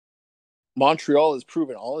 Montreal has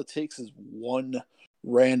proven all it takes is one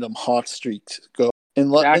random hot streak to go.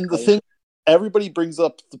 And the thing, everybody brings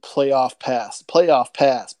up the playoff pass.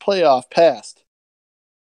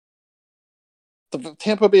 The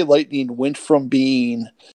Tampa Bay Lightning went from being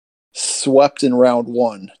swept in round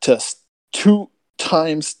one to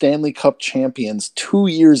 2-time Stanley Cup champions 2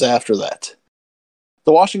 years after that.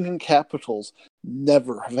 The Washington Capitals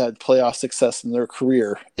never have had playoff success in their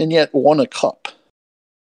career, and yet won a cup.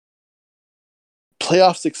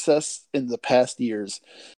 Playoff success in the past years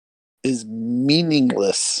is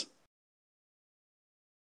meaningless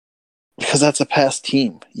because that's a past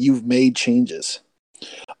team. You've made changes.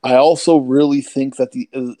 I also really think that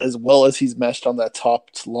as well as he's meshed on that top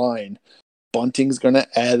line, Bunting's going to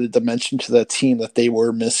add a dimension to that team that they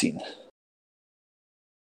were missing.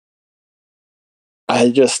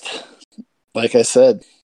 Like I said,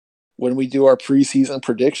 when we do our preseason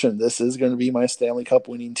prediction, this is going to be my Stanley Cup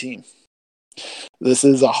winning team. This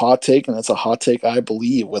is a hot take, and it's a hot take I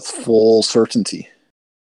believe with full certainty.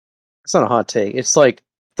 It's not a hot take. It's like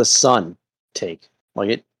the sun take.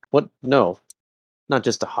 No, not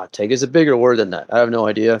just a hot take. It's a bigger word than that. I have no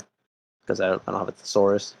idea because I don't have a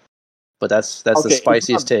thesaurus. But that's the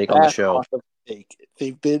spiciest take on the show.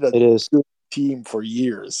 They've been a good team for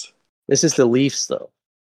years. This is the Leafs, though.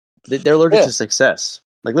 They're allergic to success.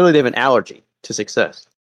 Like, literally, they have an allergy to success.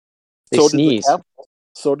 They sneeze.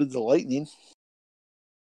 So did the Lightning.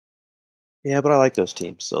 Yeah, but I like those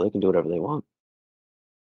teams, so they can do whatever they want.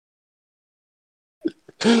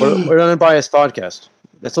 We're an unbiased podcast.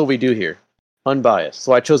 That's what we do here. Unbiased.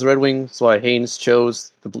 So I chose the Red Wings. So Haynes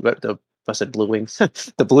chose I said Blue Wings.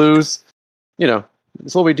 The Blues.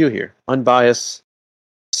 That's what we do here. Unbiased,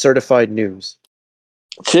 certified news.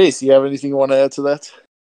 Chase, you have anything you want to add to that?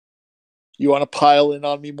 You want to pile in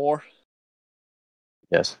on me more?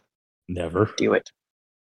 Yes. Never. Do it.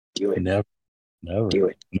 Never. Do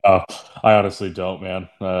it. No, I honestly don't, man.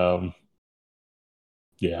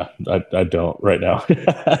 Yeah, I don't right now.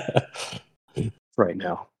 Right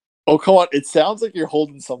now. Oh, come on. It sounds like you're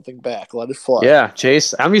holding something back. Let it fly. Yeah,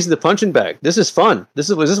 Chase, I'm using the punching bag. This is fun. Is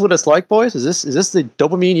this what it's like, boys? Is this the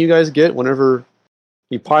dopamine you guys get whenever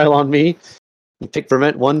you pile on me? You pick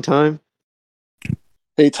prevent one time.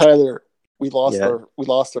 Hey, Tyler, we lost Yeah. our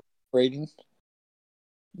rating.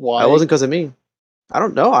 Why? That wasn't because of me. I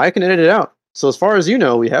don't know. I can edit it out. So as far as you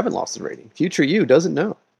know, we haven't lost the rating. Future you doesn't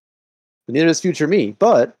know. Neither does future me,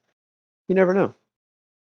 but you never know.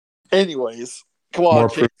 Anyways, come on, More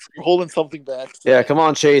Chase. You're holding something back. Yeah, come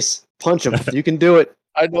on, Chase. Punch him. You can do it.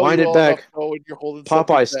 I know Wind you it well back. enough to know when you're holding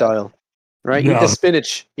something Popeye back. style. Right? No. Eat the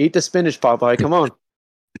spinach. Eat the spinach, Popeye. Come on.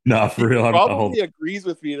 Nah, for real. I'm Probably holding. agrees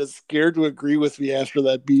with me and is scared to agree with me after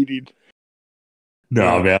that beating.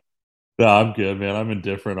 No, man. No, I'm good, man. I'm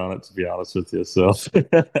indifferent on it, to be honest with you. So,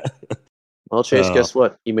 Well, Chase, guess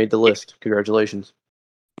what? You made the list. Congratulations.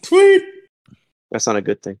 sweet. That's not a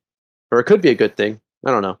good thing. Or it could be a good thing.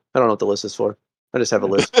 I don't know. I don't know what the list is for. I just have a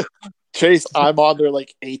list. Chase, I'm on there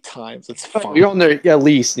like 8 times. It's fine. You're on there at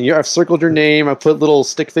least. I've circled your name. I put little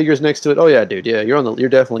stick figures next to it. Oh yeah, dude. Yeah, you're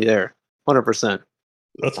definitely there. 100%.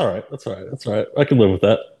 That's all right. That's all right. That's all right. I can live with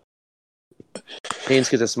that. Haynes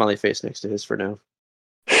gets a smiley face next to his for now.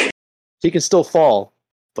 He can still fall,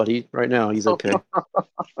 but right now he's okay.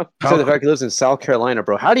 Except the fact he lives in South Carolina,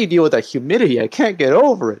 bro. How do you deal with that humidity? I can't get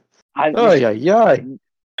over it. Oh yeah.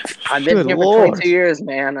 I've been Good here Lord. for 22 years,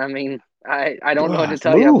 man. I mean, I don't know what to God,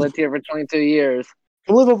 tell you. I've move. lived here for 22 years.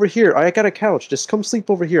 Come live over here. I got a couch. Just come sleep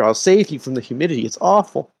over here. I'll save you from the humidity. It's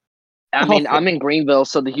awful. I mean, Awful. I'm in Greenville,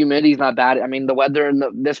 so the humidity's not bad. I mean, the weather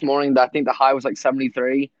this morning, I think the high was like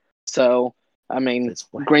 73. So, I mean, It's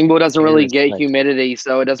wet. Greenville doesn't Air really is get wet. humidity,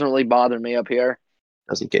 so it doesn't really bother me up here.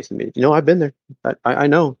 Doesn't get humidity. You know, I've been there. I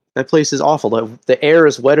know. That place is awful. The air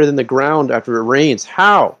is wetter than the ground after it rains.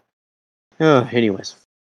 How? Anyways.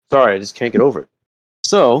 Sorry, I just can't get over it.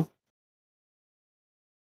 So,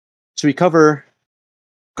 should we cover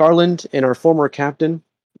Garland and our former captain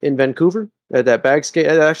in Vancouver at that bag skate?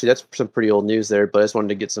 Actually, that's some pretty old news there, but I just wanted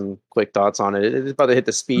to get some quick thoughts on it. It's about to hit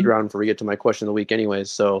the speed round before we get to my question of the week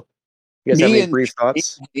anyways. So, you guys have any brief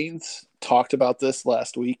thoughts? Haynes talked about this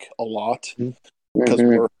last week a lot because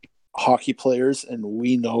Mhm. we're hockey players and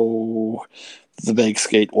we know the bag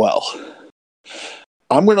skate well.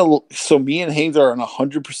 So me and Haynes are in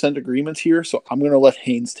 100% agreement here, so I'm going to let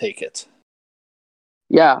Haynes take it.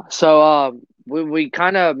 Yeah, so we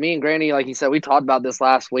kind of, me and Granny, like you said, we talked about this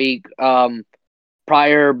last week.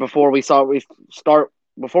 Before we thought we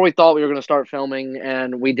were going to start filming,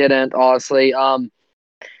 and we didn't. Honestly,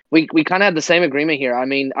 we kind of had the same agreement here. I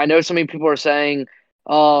mean, I know so many people are saying,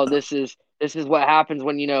 "Oh, this is what happens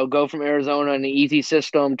when go from Arizona in the easy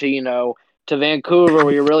system to to Vancouver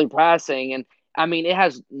where you're really pressing." And I mean, it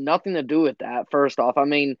has nothing to do with that. First off, I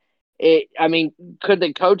mean, could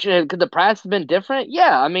the press have been different?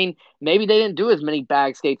 Yeah, I mean, maybe they didn't do as many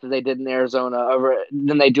bag skates as they did in Arizona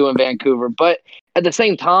than they do in Vancouver. But at the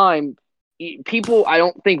same time, people I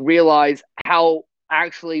don't think realize how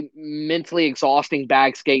actually mentally exhausting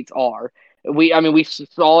bag skates are. We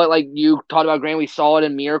saw it, like you talked about, Grant. We saw it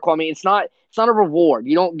in Miracle. I mean, it's not a reward.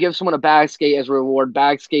 You don't give someone a bag skate as a reward.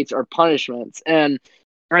 Bag skates are punishments. And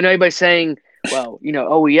I know everybody's saying, well,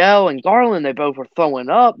 OEL and Garland, they both were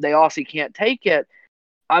throwing up. They also can't take it.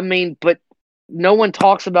 I mean, but no one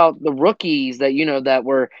talks about the rookies that that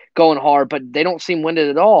were going hard, but they don't seem winded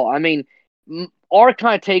at all. I mean, our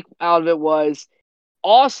kind of take out of it was,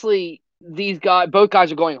 honestly, both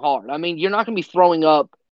guys are going hard. I mean, you're not going to be throwing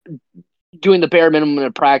up doing the bare minimum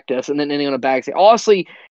in practice and then ending on a bag skate. Honestly,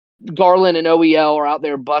 Garland and OEL are out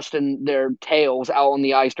there busting their tails out on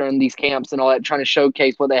the ice during these camps and all that, trying to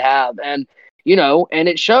showcase what they have. And, and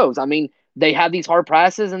it shows. I mean, they have these hard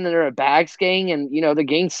presses and then they're a bag skating and, they're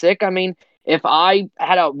getting sick. I mean, if I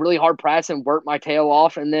had a really hard press and worked my tail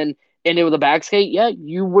off and then ended with a bag skate, yeah,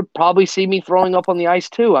 you would probably see me throwing up on the ice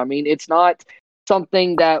too. I mean, it's not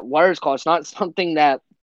something that it's not something that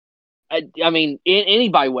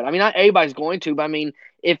anybody would. I mean, not everybody's going to, but I mean,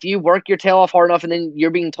 if you work your tail off hard enough and then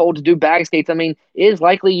you're being told to do bag skates, I mean, it is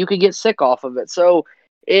likely you could get sick off of it. So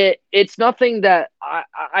it's nothing that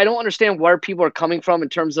I don't understand where people are coming from in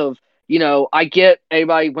terms of, I get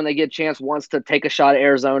everybody when they get a chance wants to take a shot at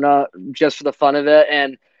Arizona just for the fun of it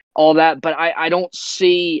and all that, but I don't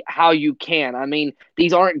see how you can. I mean,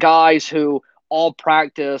 these aren't guys who all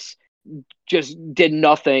practice just did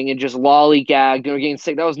nothing and just lollygagged and were getting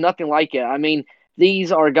sick. That was nothing like it. I mean,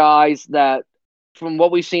 these are guys that, from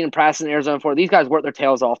what we've seen in practice in Arizona before, these guys work their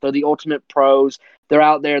tails off. They're the ultimate pros. They're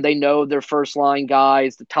out there. They know their first line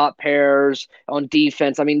guys, the top pairs on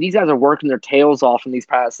defense. I mean, these guys are working their tails off in these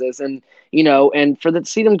practices, and and to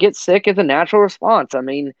see them get sick is a natural response. I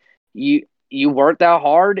mean, you work that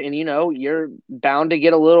hard, and you're bound to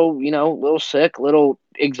get a little sick, a little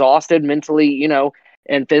exhausted mentally,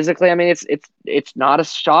 and physically. I mean, it's not a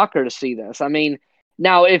shocker to see this. I mean,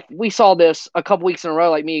 now if we saw this a couple weeks in a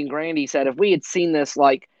row, like me and Grandy said, if we had seen this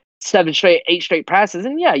like 7 straight, 8 straight passes,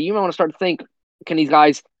 and yeah, you might want to start to think, can these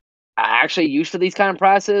guys actually used to these kind of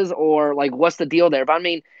passes, or like what's the deal there? But I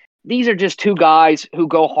mean, these are just two guys who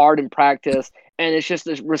go hard in practice, and it's just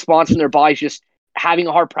the response from their bodies just having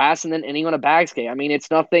a hard press and then ending on a bag skate. I mean,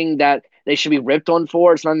 it's nothing that they should be ripped on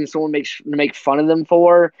for. It's nothing someone make fun of them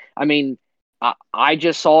for. I mean, I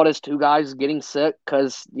just saw it as two guys getting sick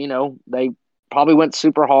because they probably went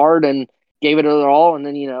super hard and gave it their all, and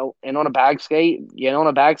then and on a bag skate,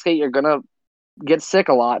 you're gonna get sick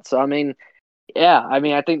a lot. So I mean, yeah, I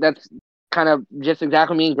mean, I think that's kind of just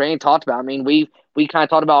exactly what me and Granny talked about. I mean, we kind of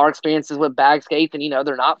talked about our experiences with bag skates, and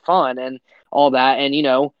they're not fun and all that, and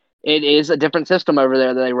it is a different system over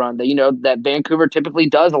there that they run. That that Vancouver typically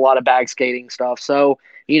does a lot of bag skating stuff, so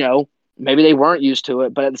maybe they weren't used to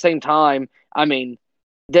it, but at the same time, I mean,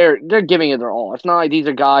 they're giving it their all. It's not like these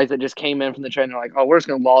are guys that just came in from the train and like, oh, we're just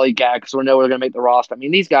going to lollygag because we know we're going to make the roster. I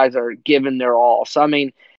mean, these guys are giving their all. So I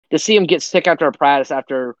mean, to see them get sick after a practice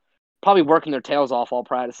after probably working their tails off all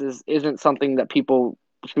practices isn't something that people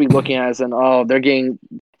should be looking at as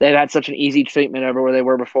they've had such an easy treatment over where they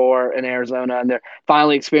were before in Arizona, and they're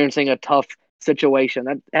finally experiencing a tough situation.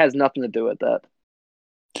 That has nothing to do with that.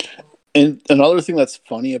 And another thing that's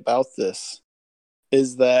funny about this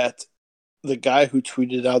is that the guy who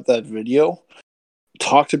tweeted out that video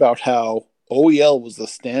talked about how OEL was the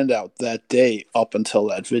standout that day up until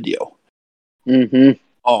that video.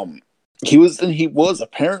 Mm-hmm. He was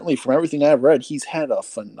apparently, from everything I've read, he's had a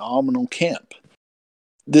phenomenal camp.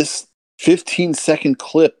 This 15-second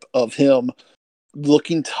clip of him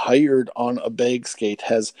looking tired on a bag skate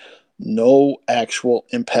has no actual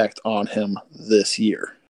impact on him this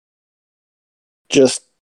year.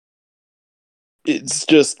 It's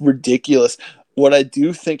just ridiculous. What I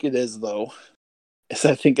do think it is, though, is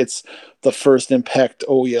I think it's the first impact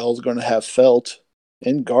OEL is going to have felt,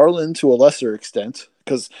 and Garland to a lesser extent,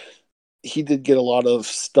 because he did get a lot of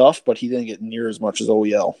stuff, but he didn't get near as much as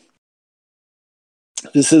OEL.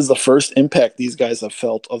 This is the first impact these guys have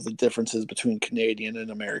felt of the differences between Canadian and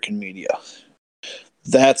American media.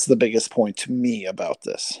 That's the biggest point to me about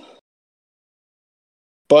this.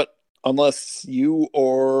 But unless you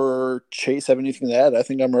or Chase have anything to add, I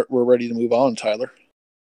think we're ready to move on, Tyler.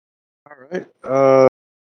 All right.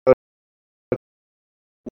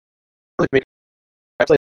 I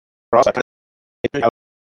play cross.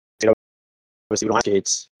 Obviously, we don't have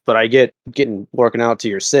skates, but I get getting working out till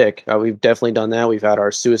you're sick. We've definitely done that. We've had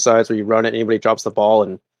our suicides where you run it, anybody drops the ball,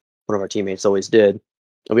 and one of our teammates always did.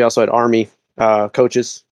 And we also had Army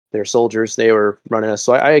coaches. They're soldiers. They were running us.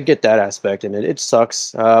 So I get that aspect, and it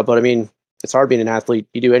sucks. But I mean, it's hard being an athlete.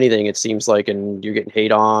 You do anything, it seems like, and you're getting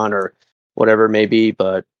hate on or whatever it may be.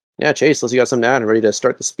 But yeah, Chase, unless you got something to add, I'm ready to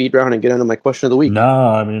start the speed round and get into my question of the week. No,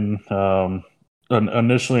 I mean,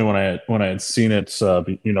 initially when I had seen it,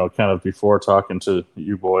 kind of before talking to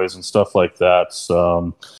you boys and stuff like that,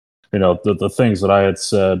 the things that I had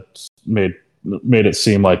said made it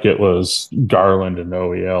seem like it was Garland and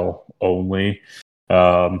OEL only.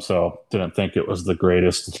 So didn't think it was the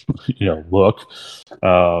greatest, look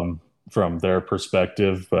from their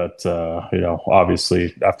perspective. But,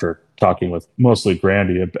 obviously after talking with mostly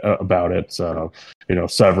Grandy about it,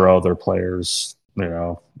 several other players,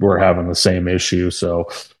 were having the same issue. So,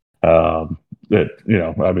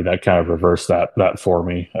 that kind of reversed that for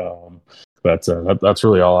me. But that's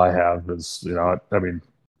really all I have is,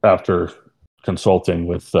 after consulting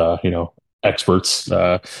with, experts,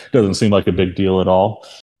 doesn't seem like a big deal at all.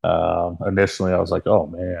 Initially I was like, oh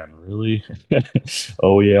man, really?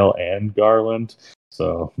 OEL and Garland.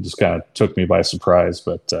 So it just kind of took me by surprise,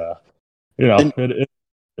 but it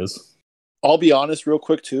is. I'll be honest real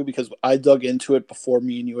quick too, because I dug into it before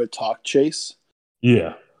me and you had talked, Chase.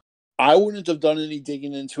 Yeah. I wouldn't have done any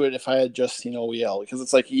digging into it if I had just seen OEL, because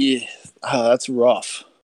it's like, that's rough.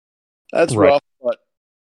 That's right. rough, but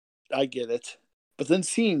I get it. But then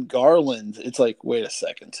seeing Garland, it's like, wait a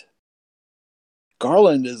second.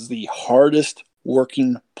 Garland is the hardest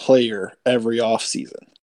working player every offseason.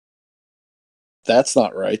 That's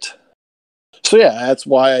not right. So yeah, that's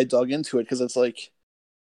why I dug into it, because it's like,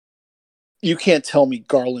 you can't tell me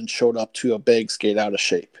Garland showed up to a bag skate out of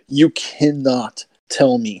shape. You cannot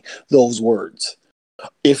tell me those words.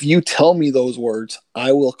 If you tell me those words,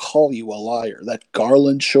 I will call you a liar that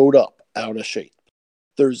Garland showed up out of shape.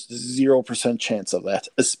 There's 0% chance of that,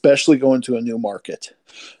 especially going to a new market,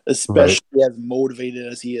 especially as motivated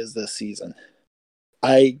as he is this season.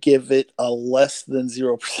 I give it a less than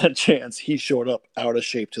 0% chance he showed up out of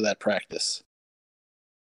shape to that practice.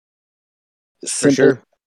 For sure.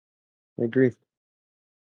 I agree.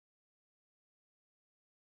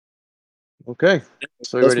 Okay.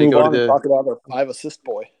 So we're Let's ready to move go on to and the... talk about our 5-assist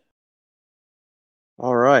boy.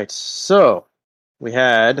 All right. So we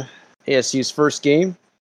had ASU's first game.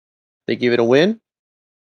 They gave it a win.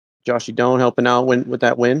 Joshy Doan helping out with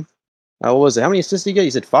that win. What was it? How many assists did he get?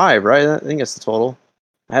 He said 5, right? I think that's the total.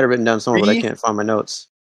 I had it written down somewhere, but I can't find my notes.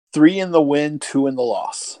 3 in the win, 2 in the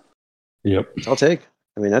loss. Yep. I'll take.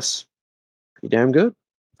 I mean, that's pretty damn good.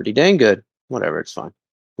 Pretty dang good. Whatever, it's fine.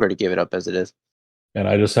 We already gave it up as it is. And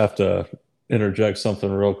I just have to interject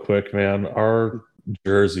something real quick, man. Our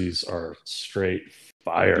jerseys are straight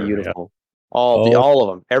fire, Beautiful. man. All of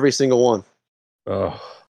them. Every single one.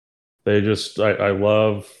 They just, I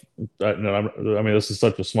love. I mean, this is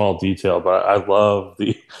such a small detail, but I love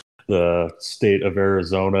the state of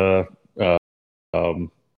Arizona,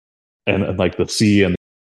 and like the C and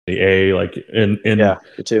the A, like in Yeah,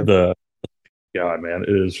 me too. the. God, man,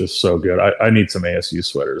 it is just so good. I need some ASU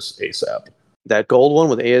sweaters ASAP. That gold one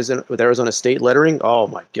with Arizona State lettering. Oh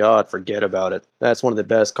my God, forget about it. That's one of the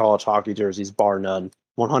best college hockey jerseys, bar none.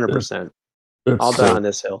 100%. I'll die on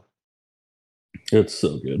this hill. It's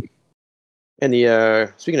so good. And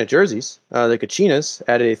the speaking of jerseys, the Kachinas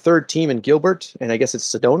added a third team in Gilbert, and I guess it's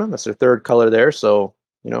Sedona. That's their third color there. So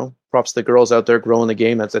props to the girls out there growing the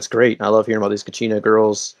game. That's great. I love hearing about these Kachina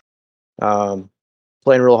girls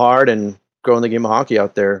playing real hard and growing the game of hockey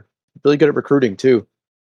out there. Really good at recruiting too.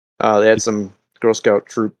 They had some Girl Scout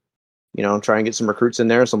troop, try and get some recruits in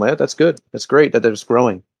there. So I'm like, that's good. That's great that they're just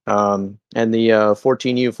growing. And the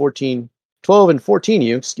 12 and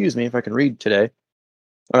 14U, excuse me if I can read today,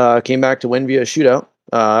 came back to win via shootout.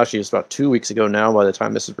 Actually, it's about 2 weeks ago now by the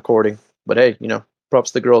time this is recording. But hey, props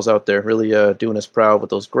to the girls out there, really doing us proud with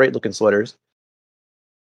those great looking sweaters.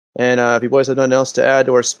 And if you boys have nothing else to add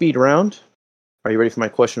to our speed round, are you ready for my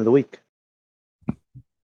question of the week?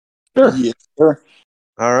 Sure. Yes, sure.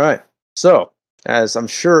 All right. So, as I'm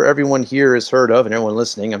sure everyone here has heard of, and everyone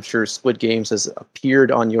listening, I'm sure Squid Games has appeared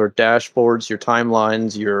on your dashboards, your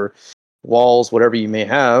timelines, your walls, whatever you may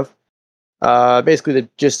have. Basically, the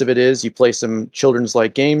gist of it is you play some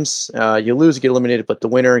children's-like games. You lose, you get eliminated, but the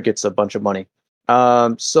winner gets a bunch of money.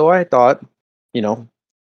 So I thought,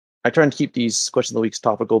 I try and keep these questions of the weeks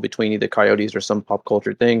topical between either Coyotes or some pop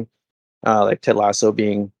culture thing, like Ted Lasso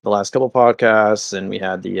being the last couple podcasts, and we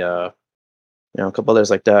had the, a couple others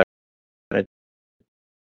like that.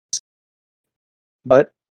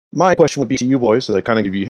 But my question would be to you boys, so I kind of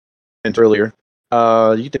give you a hint earlier.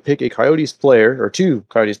 You get to pick a Coyotes player, or two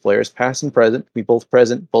Coyotes players, past and present. Be both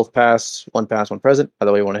present, both past, one present.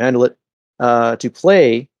 Either way you want to handle it. To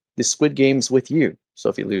play the Squid Games with you. So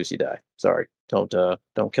if you lose, you die. Sorry, don't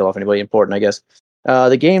kill off anybody important, I guess.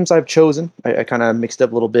 The games I've chosen, I kind of mixed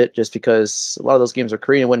up a little bit, just because a lot of those games are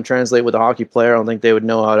Korean, wouldn't translate with a hockey player. I don't think they would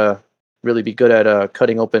know how to really be good at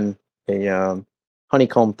cutting open a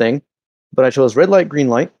honeycomb thing. But I chose red light, green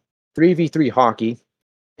light, 3v3 hockey,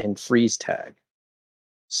 and freeze tag.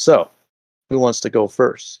 So, who wants to go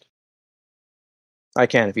first? I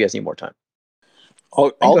can if you guys need more time.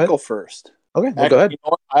 I'll go first. Okay, well, go ahead. You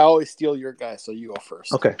know what? I always steal your guy, so you go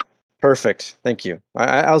first. Okay, perfect. Thank you.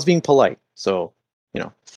 I was being polite, so,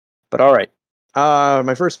 But all right.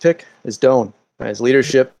 My first pick is Doan. His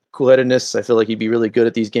leadership, cool-headedness, I feel like he'd be really good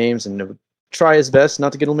at these games and try his best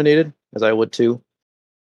not to get eliminated, as I would too.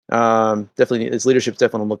 Definitely, his leadership's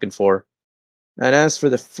definitely what I'm looking for. And as for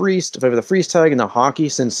the freeze tag and the hockey,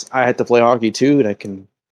 since I had to play hockey too, and I can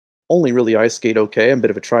only really ice skate okay, I'm a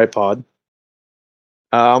bit of a tripod.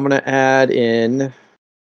 I'm going to add in,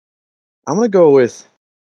 I'm going to go with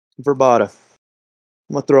Verbata.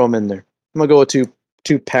 I'm going to throw him in there. I'm going to go with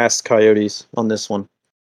two past Coyotes on this one.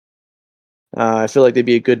 I feel like they'd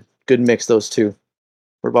be a good mix, those two.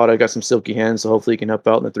 Verbata got some silky hands, so hopefully he can help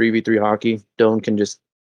out in the 3v3 hockey. Doan can just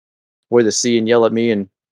wear the C and yell at me, and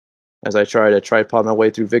as I try to tripod my way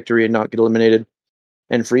through victory and not get eliminated.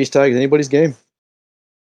 And freeze tag is anybody's game.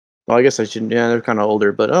 Well, I guess I shouldn't. Yeah, they're kind of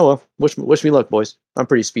older, but oh well. Wish me luck, boys. I'm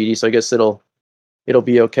pretty speedy, so I guess it'll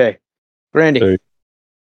be okay. Grandy. Hey.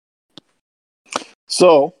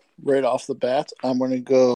 So right off the bat, I'm going to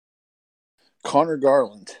go Connor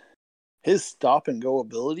Garland. His stop and go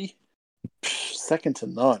ability, second to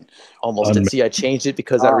none. Almost did. See, I changed it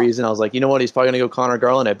because of that reason. I was like, you know what? He's probably going to go Connor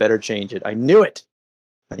Garland. I better change it. I knew it.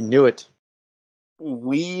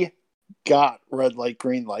 We got red light,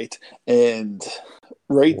 green light, and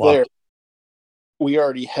right there, we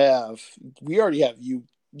already have you.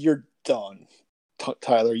 You're done,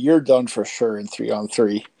 Tyler. You're done for sure in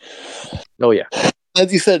 3-on-3. Oh yeah.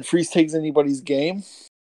 As you said, freeze takes anybody's game.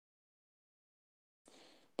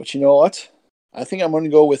 But you know what? I think I'm going to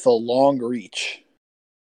go with a long reach.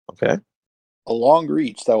 Okay. A long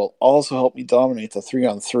reach that will also help me dominate the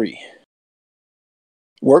 3-on-3.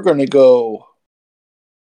 We're going to go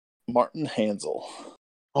Martin Hansel.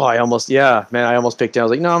 Oh, I almost picked him. I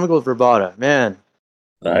was like, no, I'm going to go with Rabada. Man,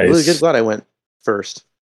 Nice. really good. Glad I went first.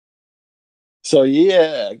 So,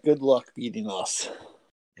 yeah, good luck beating us.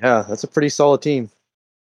 Yeah, that's a pretty solid team.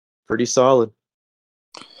 Pretty solid.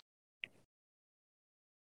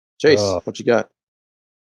 Chase, what you got?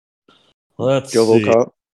 Let's Jovo see.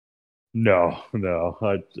 Cop? No,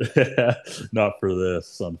 not for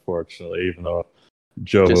this, unfortunately. Even though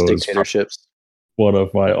Jovo Just is dictatorships. one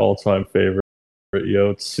of my all-time favorite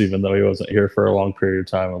Yotes, even though he wasn't here for a long period of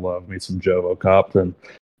time. I love me some Jovo Cop and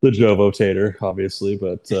the Jovo Tater, obviously.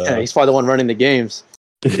 But Yeah, he's probably the one running the games.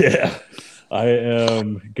 yeah, I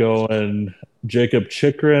am going Jacob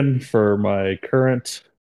Chikrin for my current.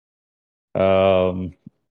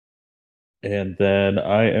 And then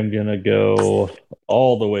I am going to go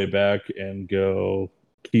all the way back and go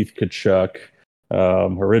Keith Kachuk,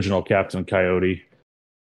 original Captain Coyote.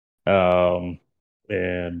 And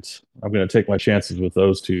I'm going to take my chances with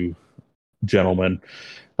those two gentlemen.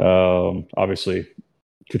 Obviously,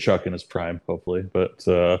 Kachuk in his prime, hopefully. But,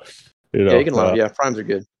 Yeah, you can line up. Yeah, primes are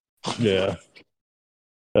good. Yeah.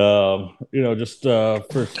 Just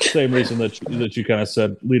for same reason that you kind of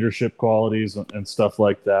said, leadership qualities and stuff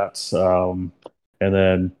like that. And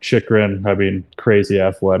then Chikrin, I mean, crazy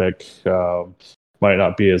athletic. Might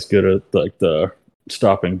not be as good at like the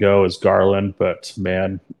stop and go as Garland, but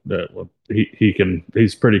man,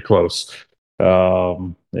 he's pretty close.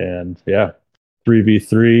 And yeah,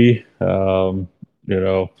 3v3.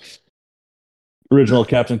 Original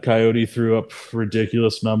Captain Coyote threw up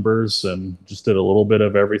ridiculous numbers and just did a little bit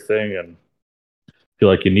of everything, and I feel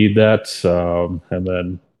like you need that. And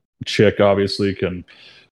then Chick obviously can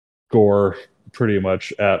score pretty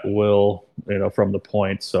much at will, from the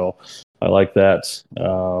point. So I like that.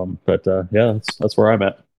 Yeah, that's where I'm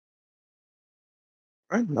at.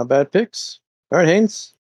 All right, not bad picks. All right,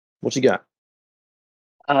 Haynes, what you got?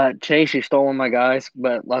 Chase, you stole one of my guys,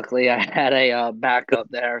 but luckily I had a backup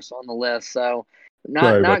there, so on the list. So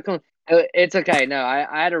it's okay. No, I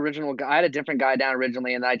had I had a different guy down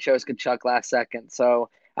originally, and I chose Kachuk last second. So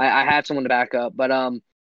I had someone to back up. But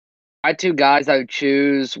my two guys I would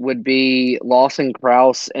choose would be Lawson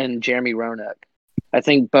Krause and Jeremy Roenick. I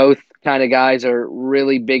think both kind of guys are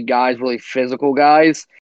really big guys, really physical guys.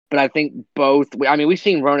 But I think both. I mean, we've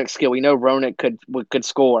seen Roenick's skill. We know Roenick could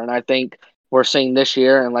score, and I think we're seeing this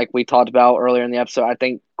year, and like we talked about earlier in the episode, I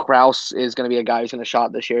think Krause is going to be a guy who's going to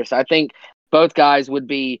shot this year. So I think both guys would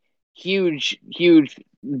be huge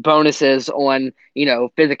bonuses on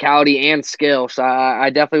physicality and skill. So I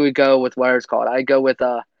definitely would go with what it's called. I'd go with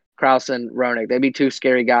Krause and Roenick. They'd be two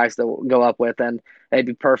scary guys to go up with, and they'd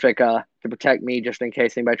be perfect to protect me just in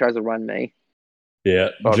case anybody tries to run me. Yeah,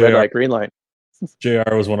 Red light, green light.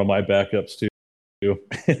 JR was one of my backups too.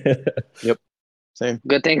 Yep. Same.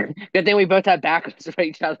 Good thing we both have backups for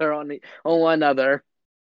each other on one another.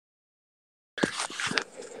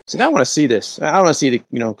 So now I want to see this. I don't want to see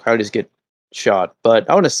the Coyotes get shot, but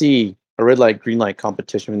I want to see a red light, green light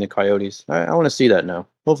competition between the Coyotes. I want to see that now.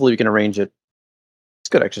 Hopefully we can arrange it. It's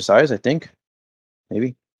good exercise, I think.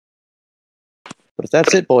 Maybe. But if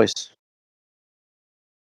that's it, boys.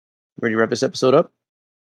 Ready to wrap this episode up?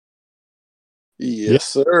 Yes,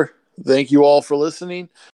 sir. Thank you all for listening.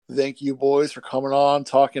 Thank you, boys, for coming on,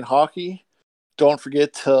 talking hockey. Don't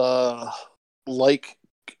forget to like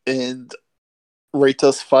and rate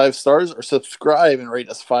us 5 stars, or subscribe and rate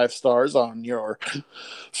us 5 stars on your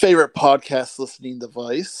favorite podcast listening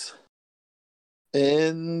device.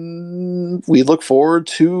 And we look forward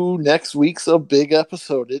to next week's a big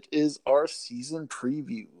episode. It is our season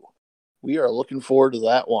preview. We are looking forward to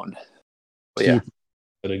that one. Oh, yeah.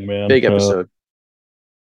 Exciting, man. Big episode.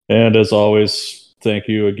 And as always, thank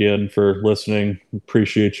you again for listening.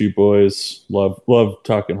 Appreciate you, boys. Love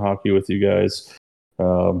talking hockey with you guys.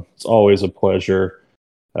 It's always a pleasure.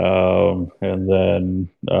 And then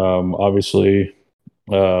obviously,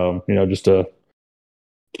 just to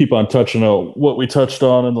keep on touching on what we touched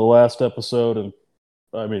on in the last episode, and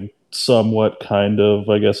I mean, somewhat kind of,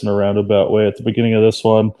 I guess, in a roundabout way at the beginning of this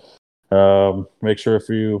one. Make sure if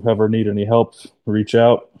you ever need any help, reach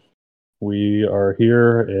out. We are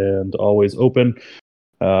here and always open.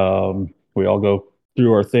 We all go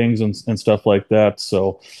through our things and stuff like that.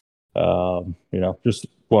 So, just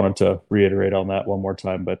wanted to reiterate on that one more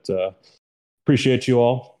time. But appreciate you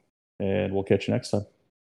all, and we'll catch you next time.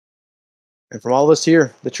 And from all of us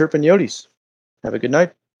here, the Chirpin Yotes, Have a good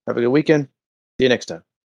night. Have a good weekend. See you next time.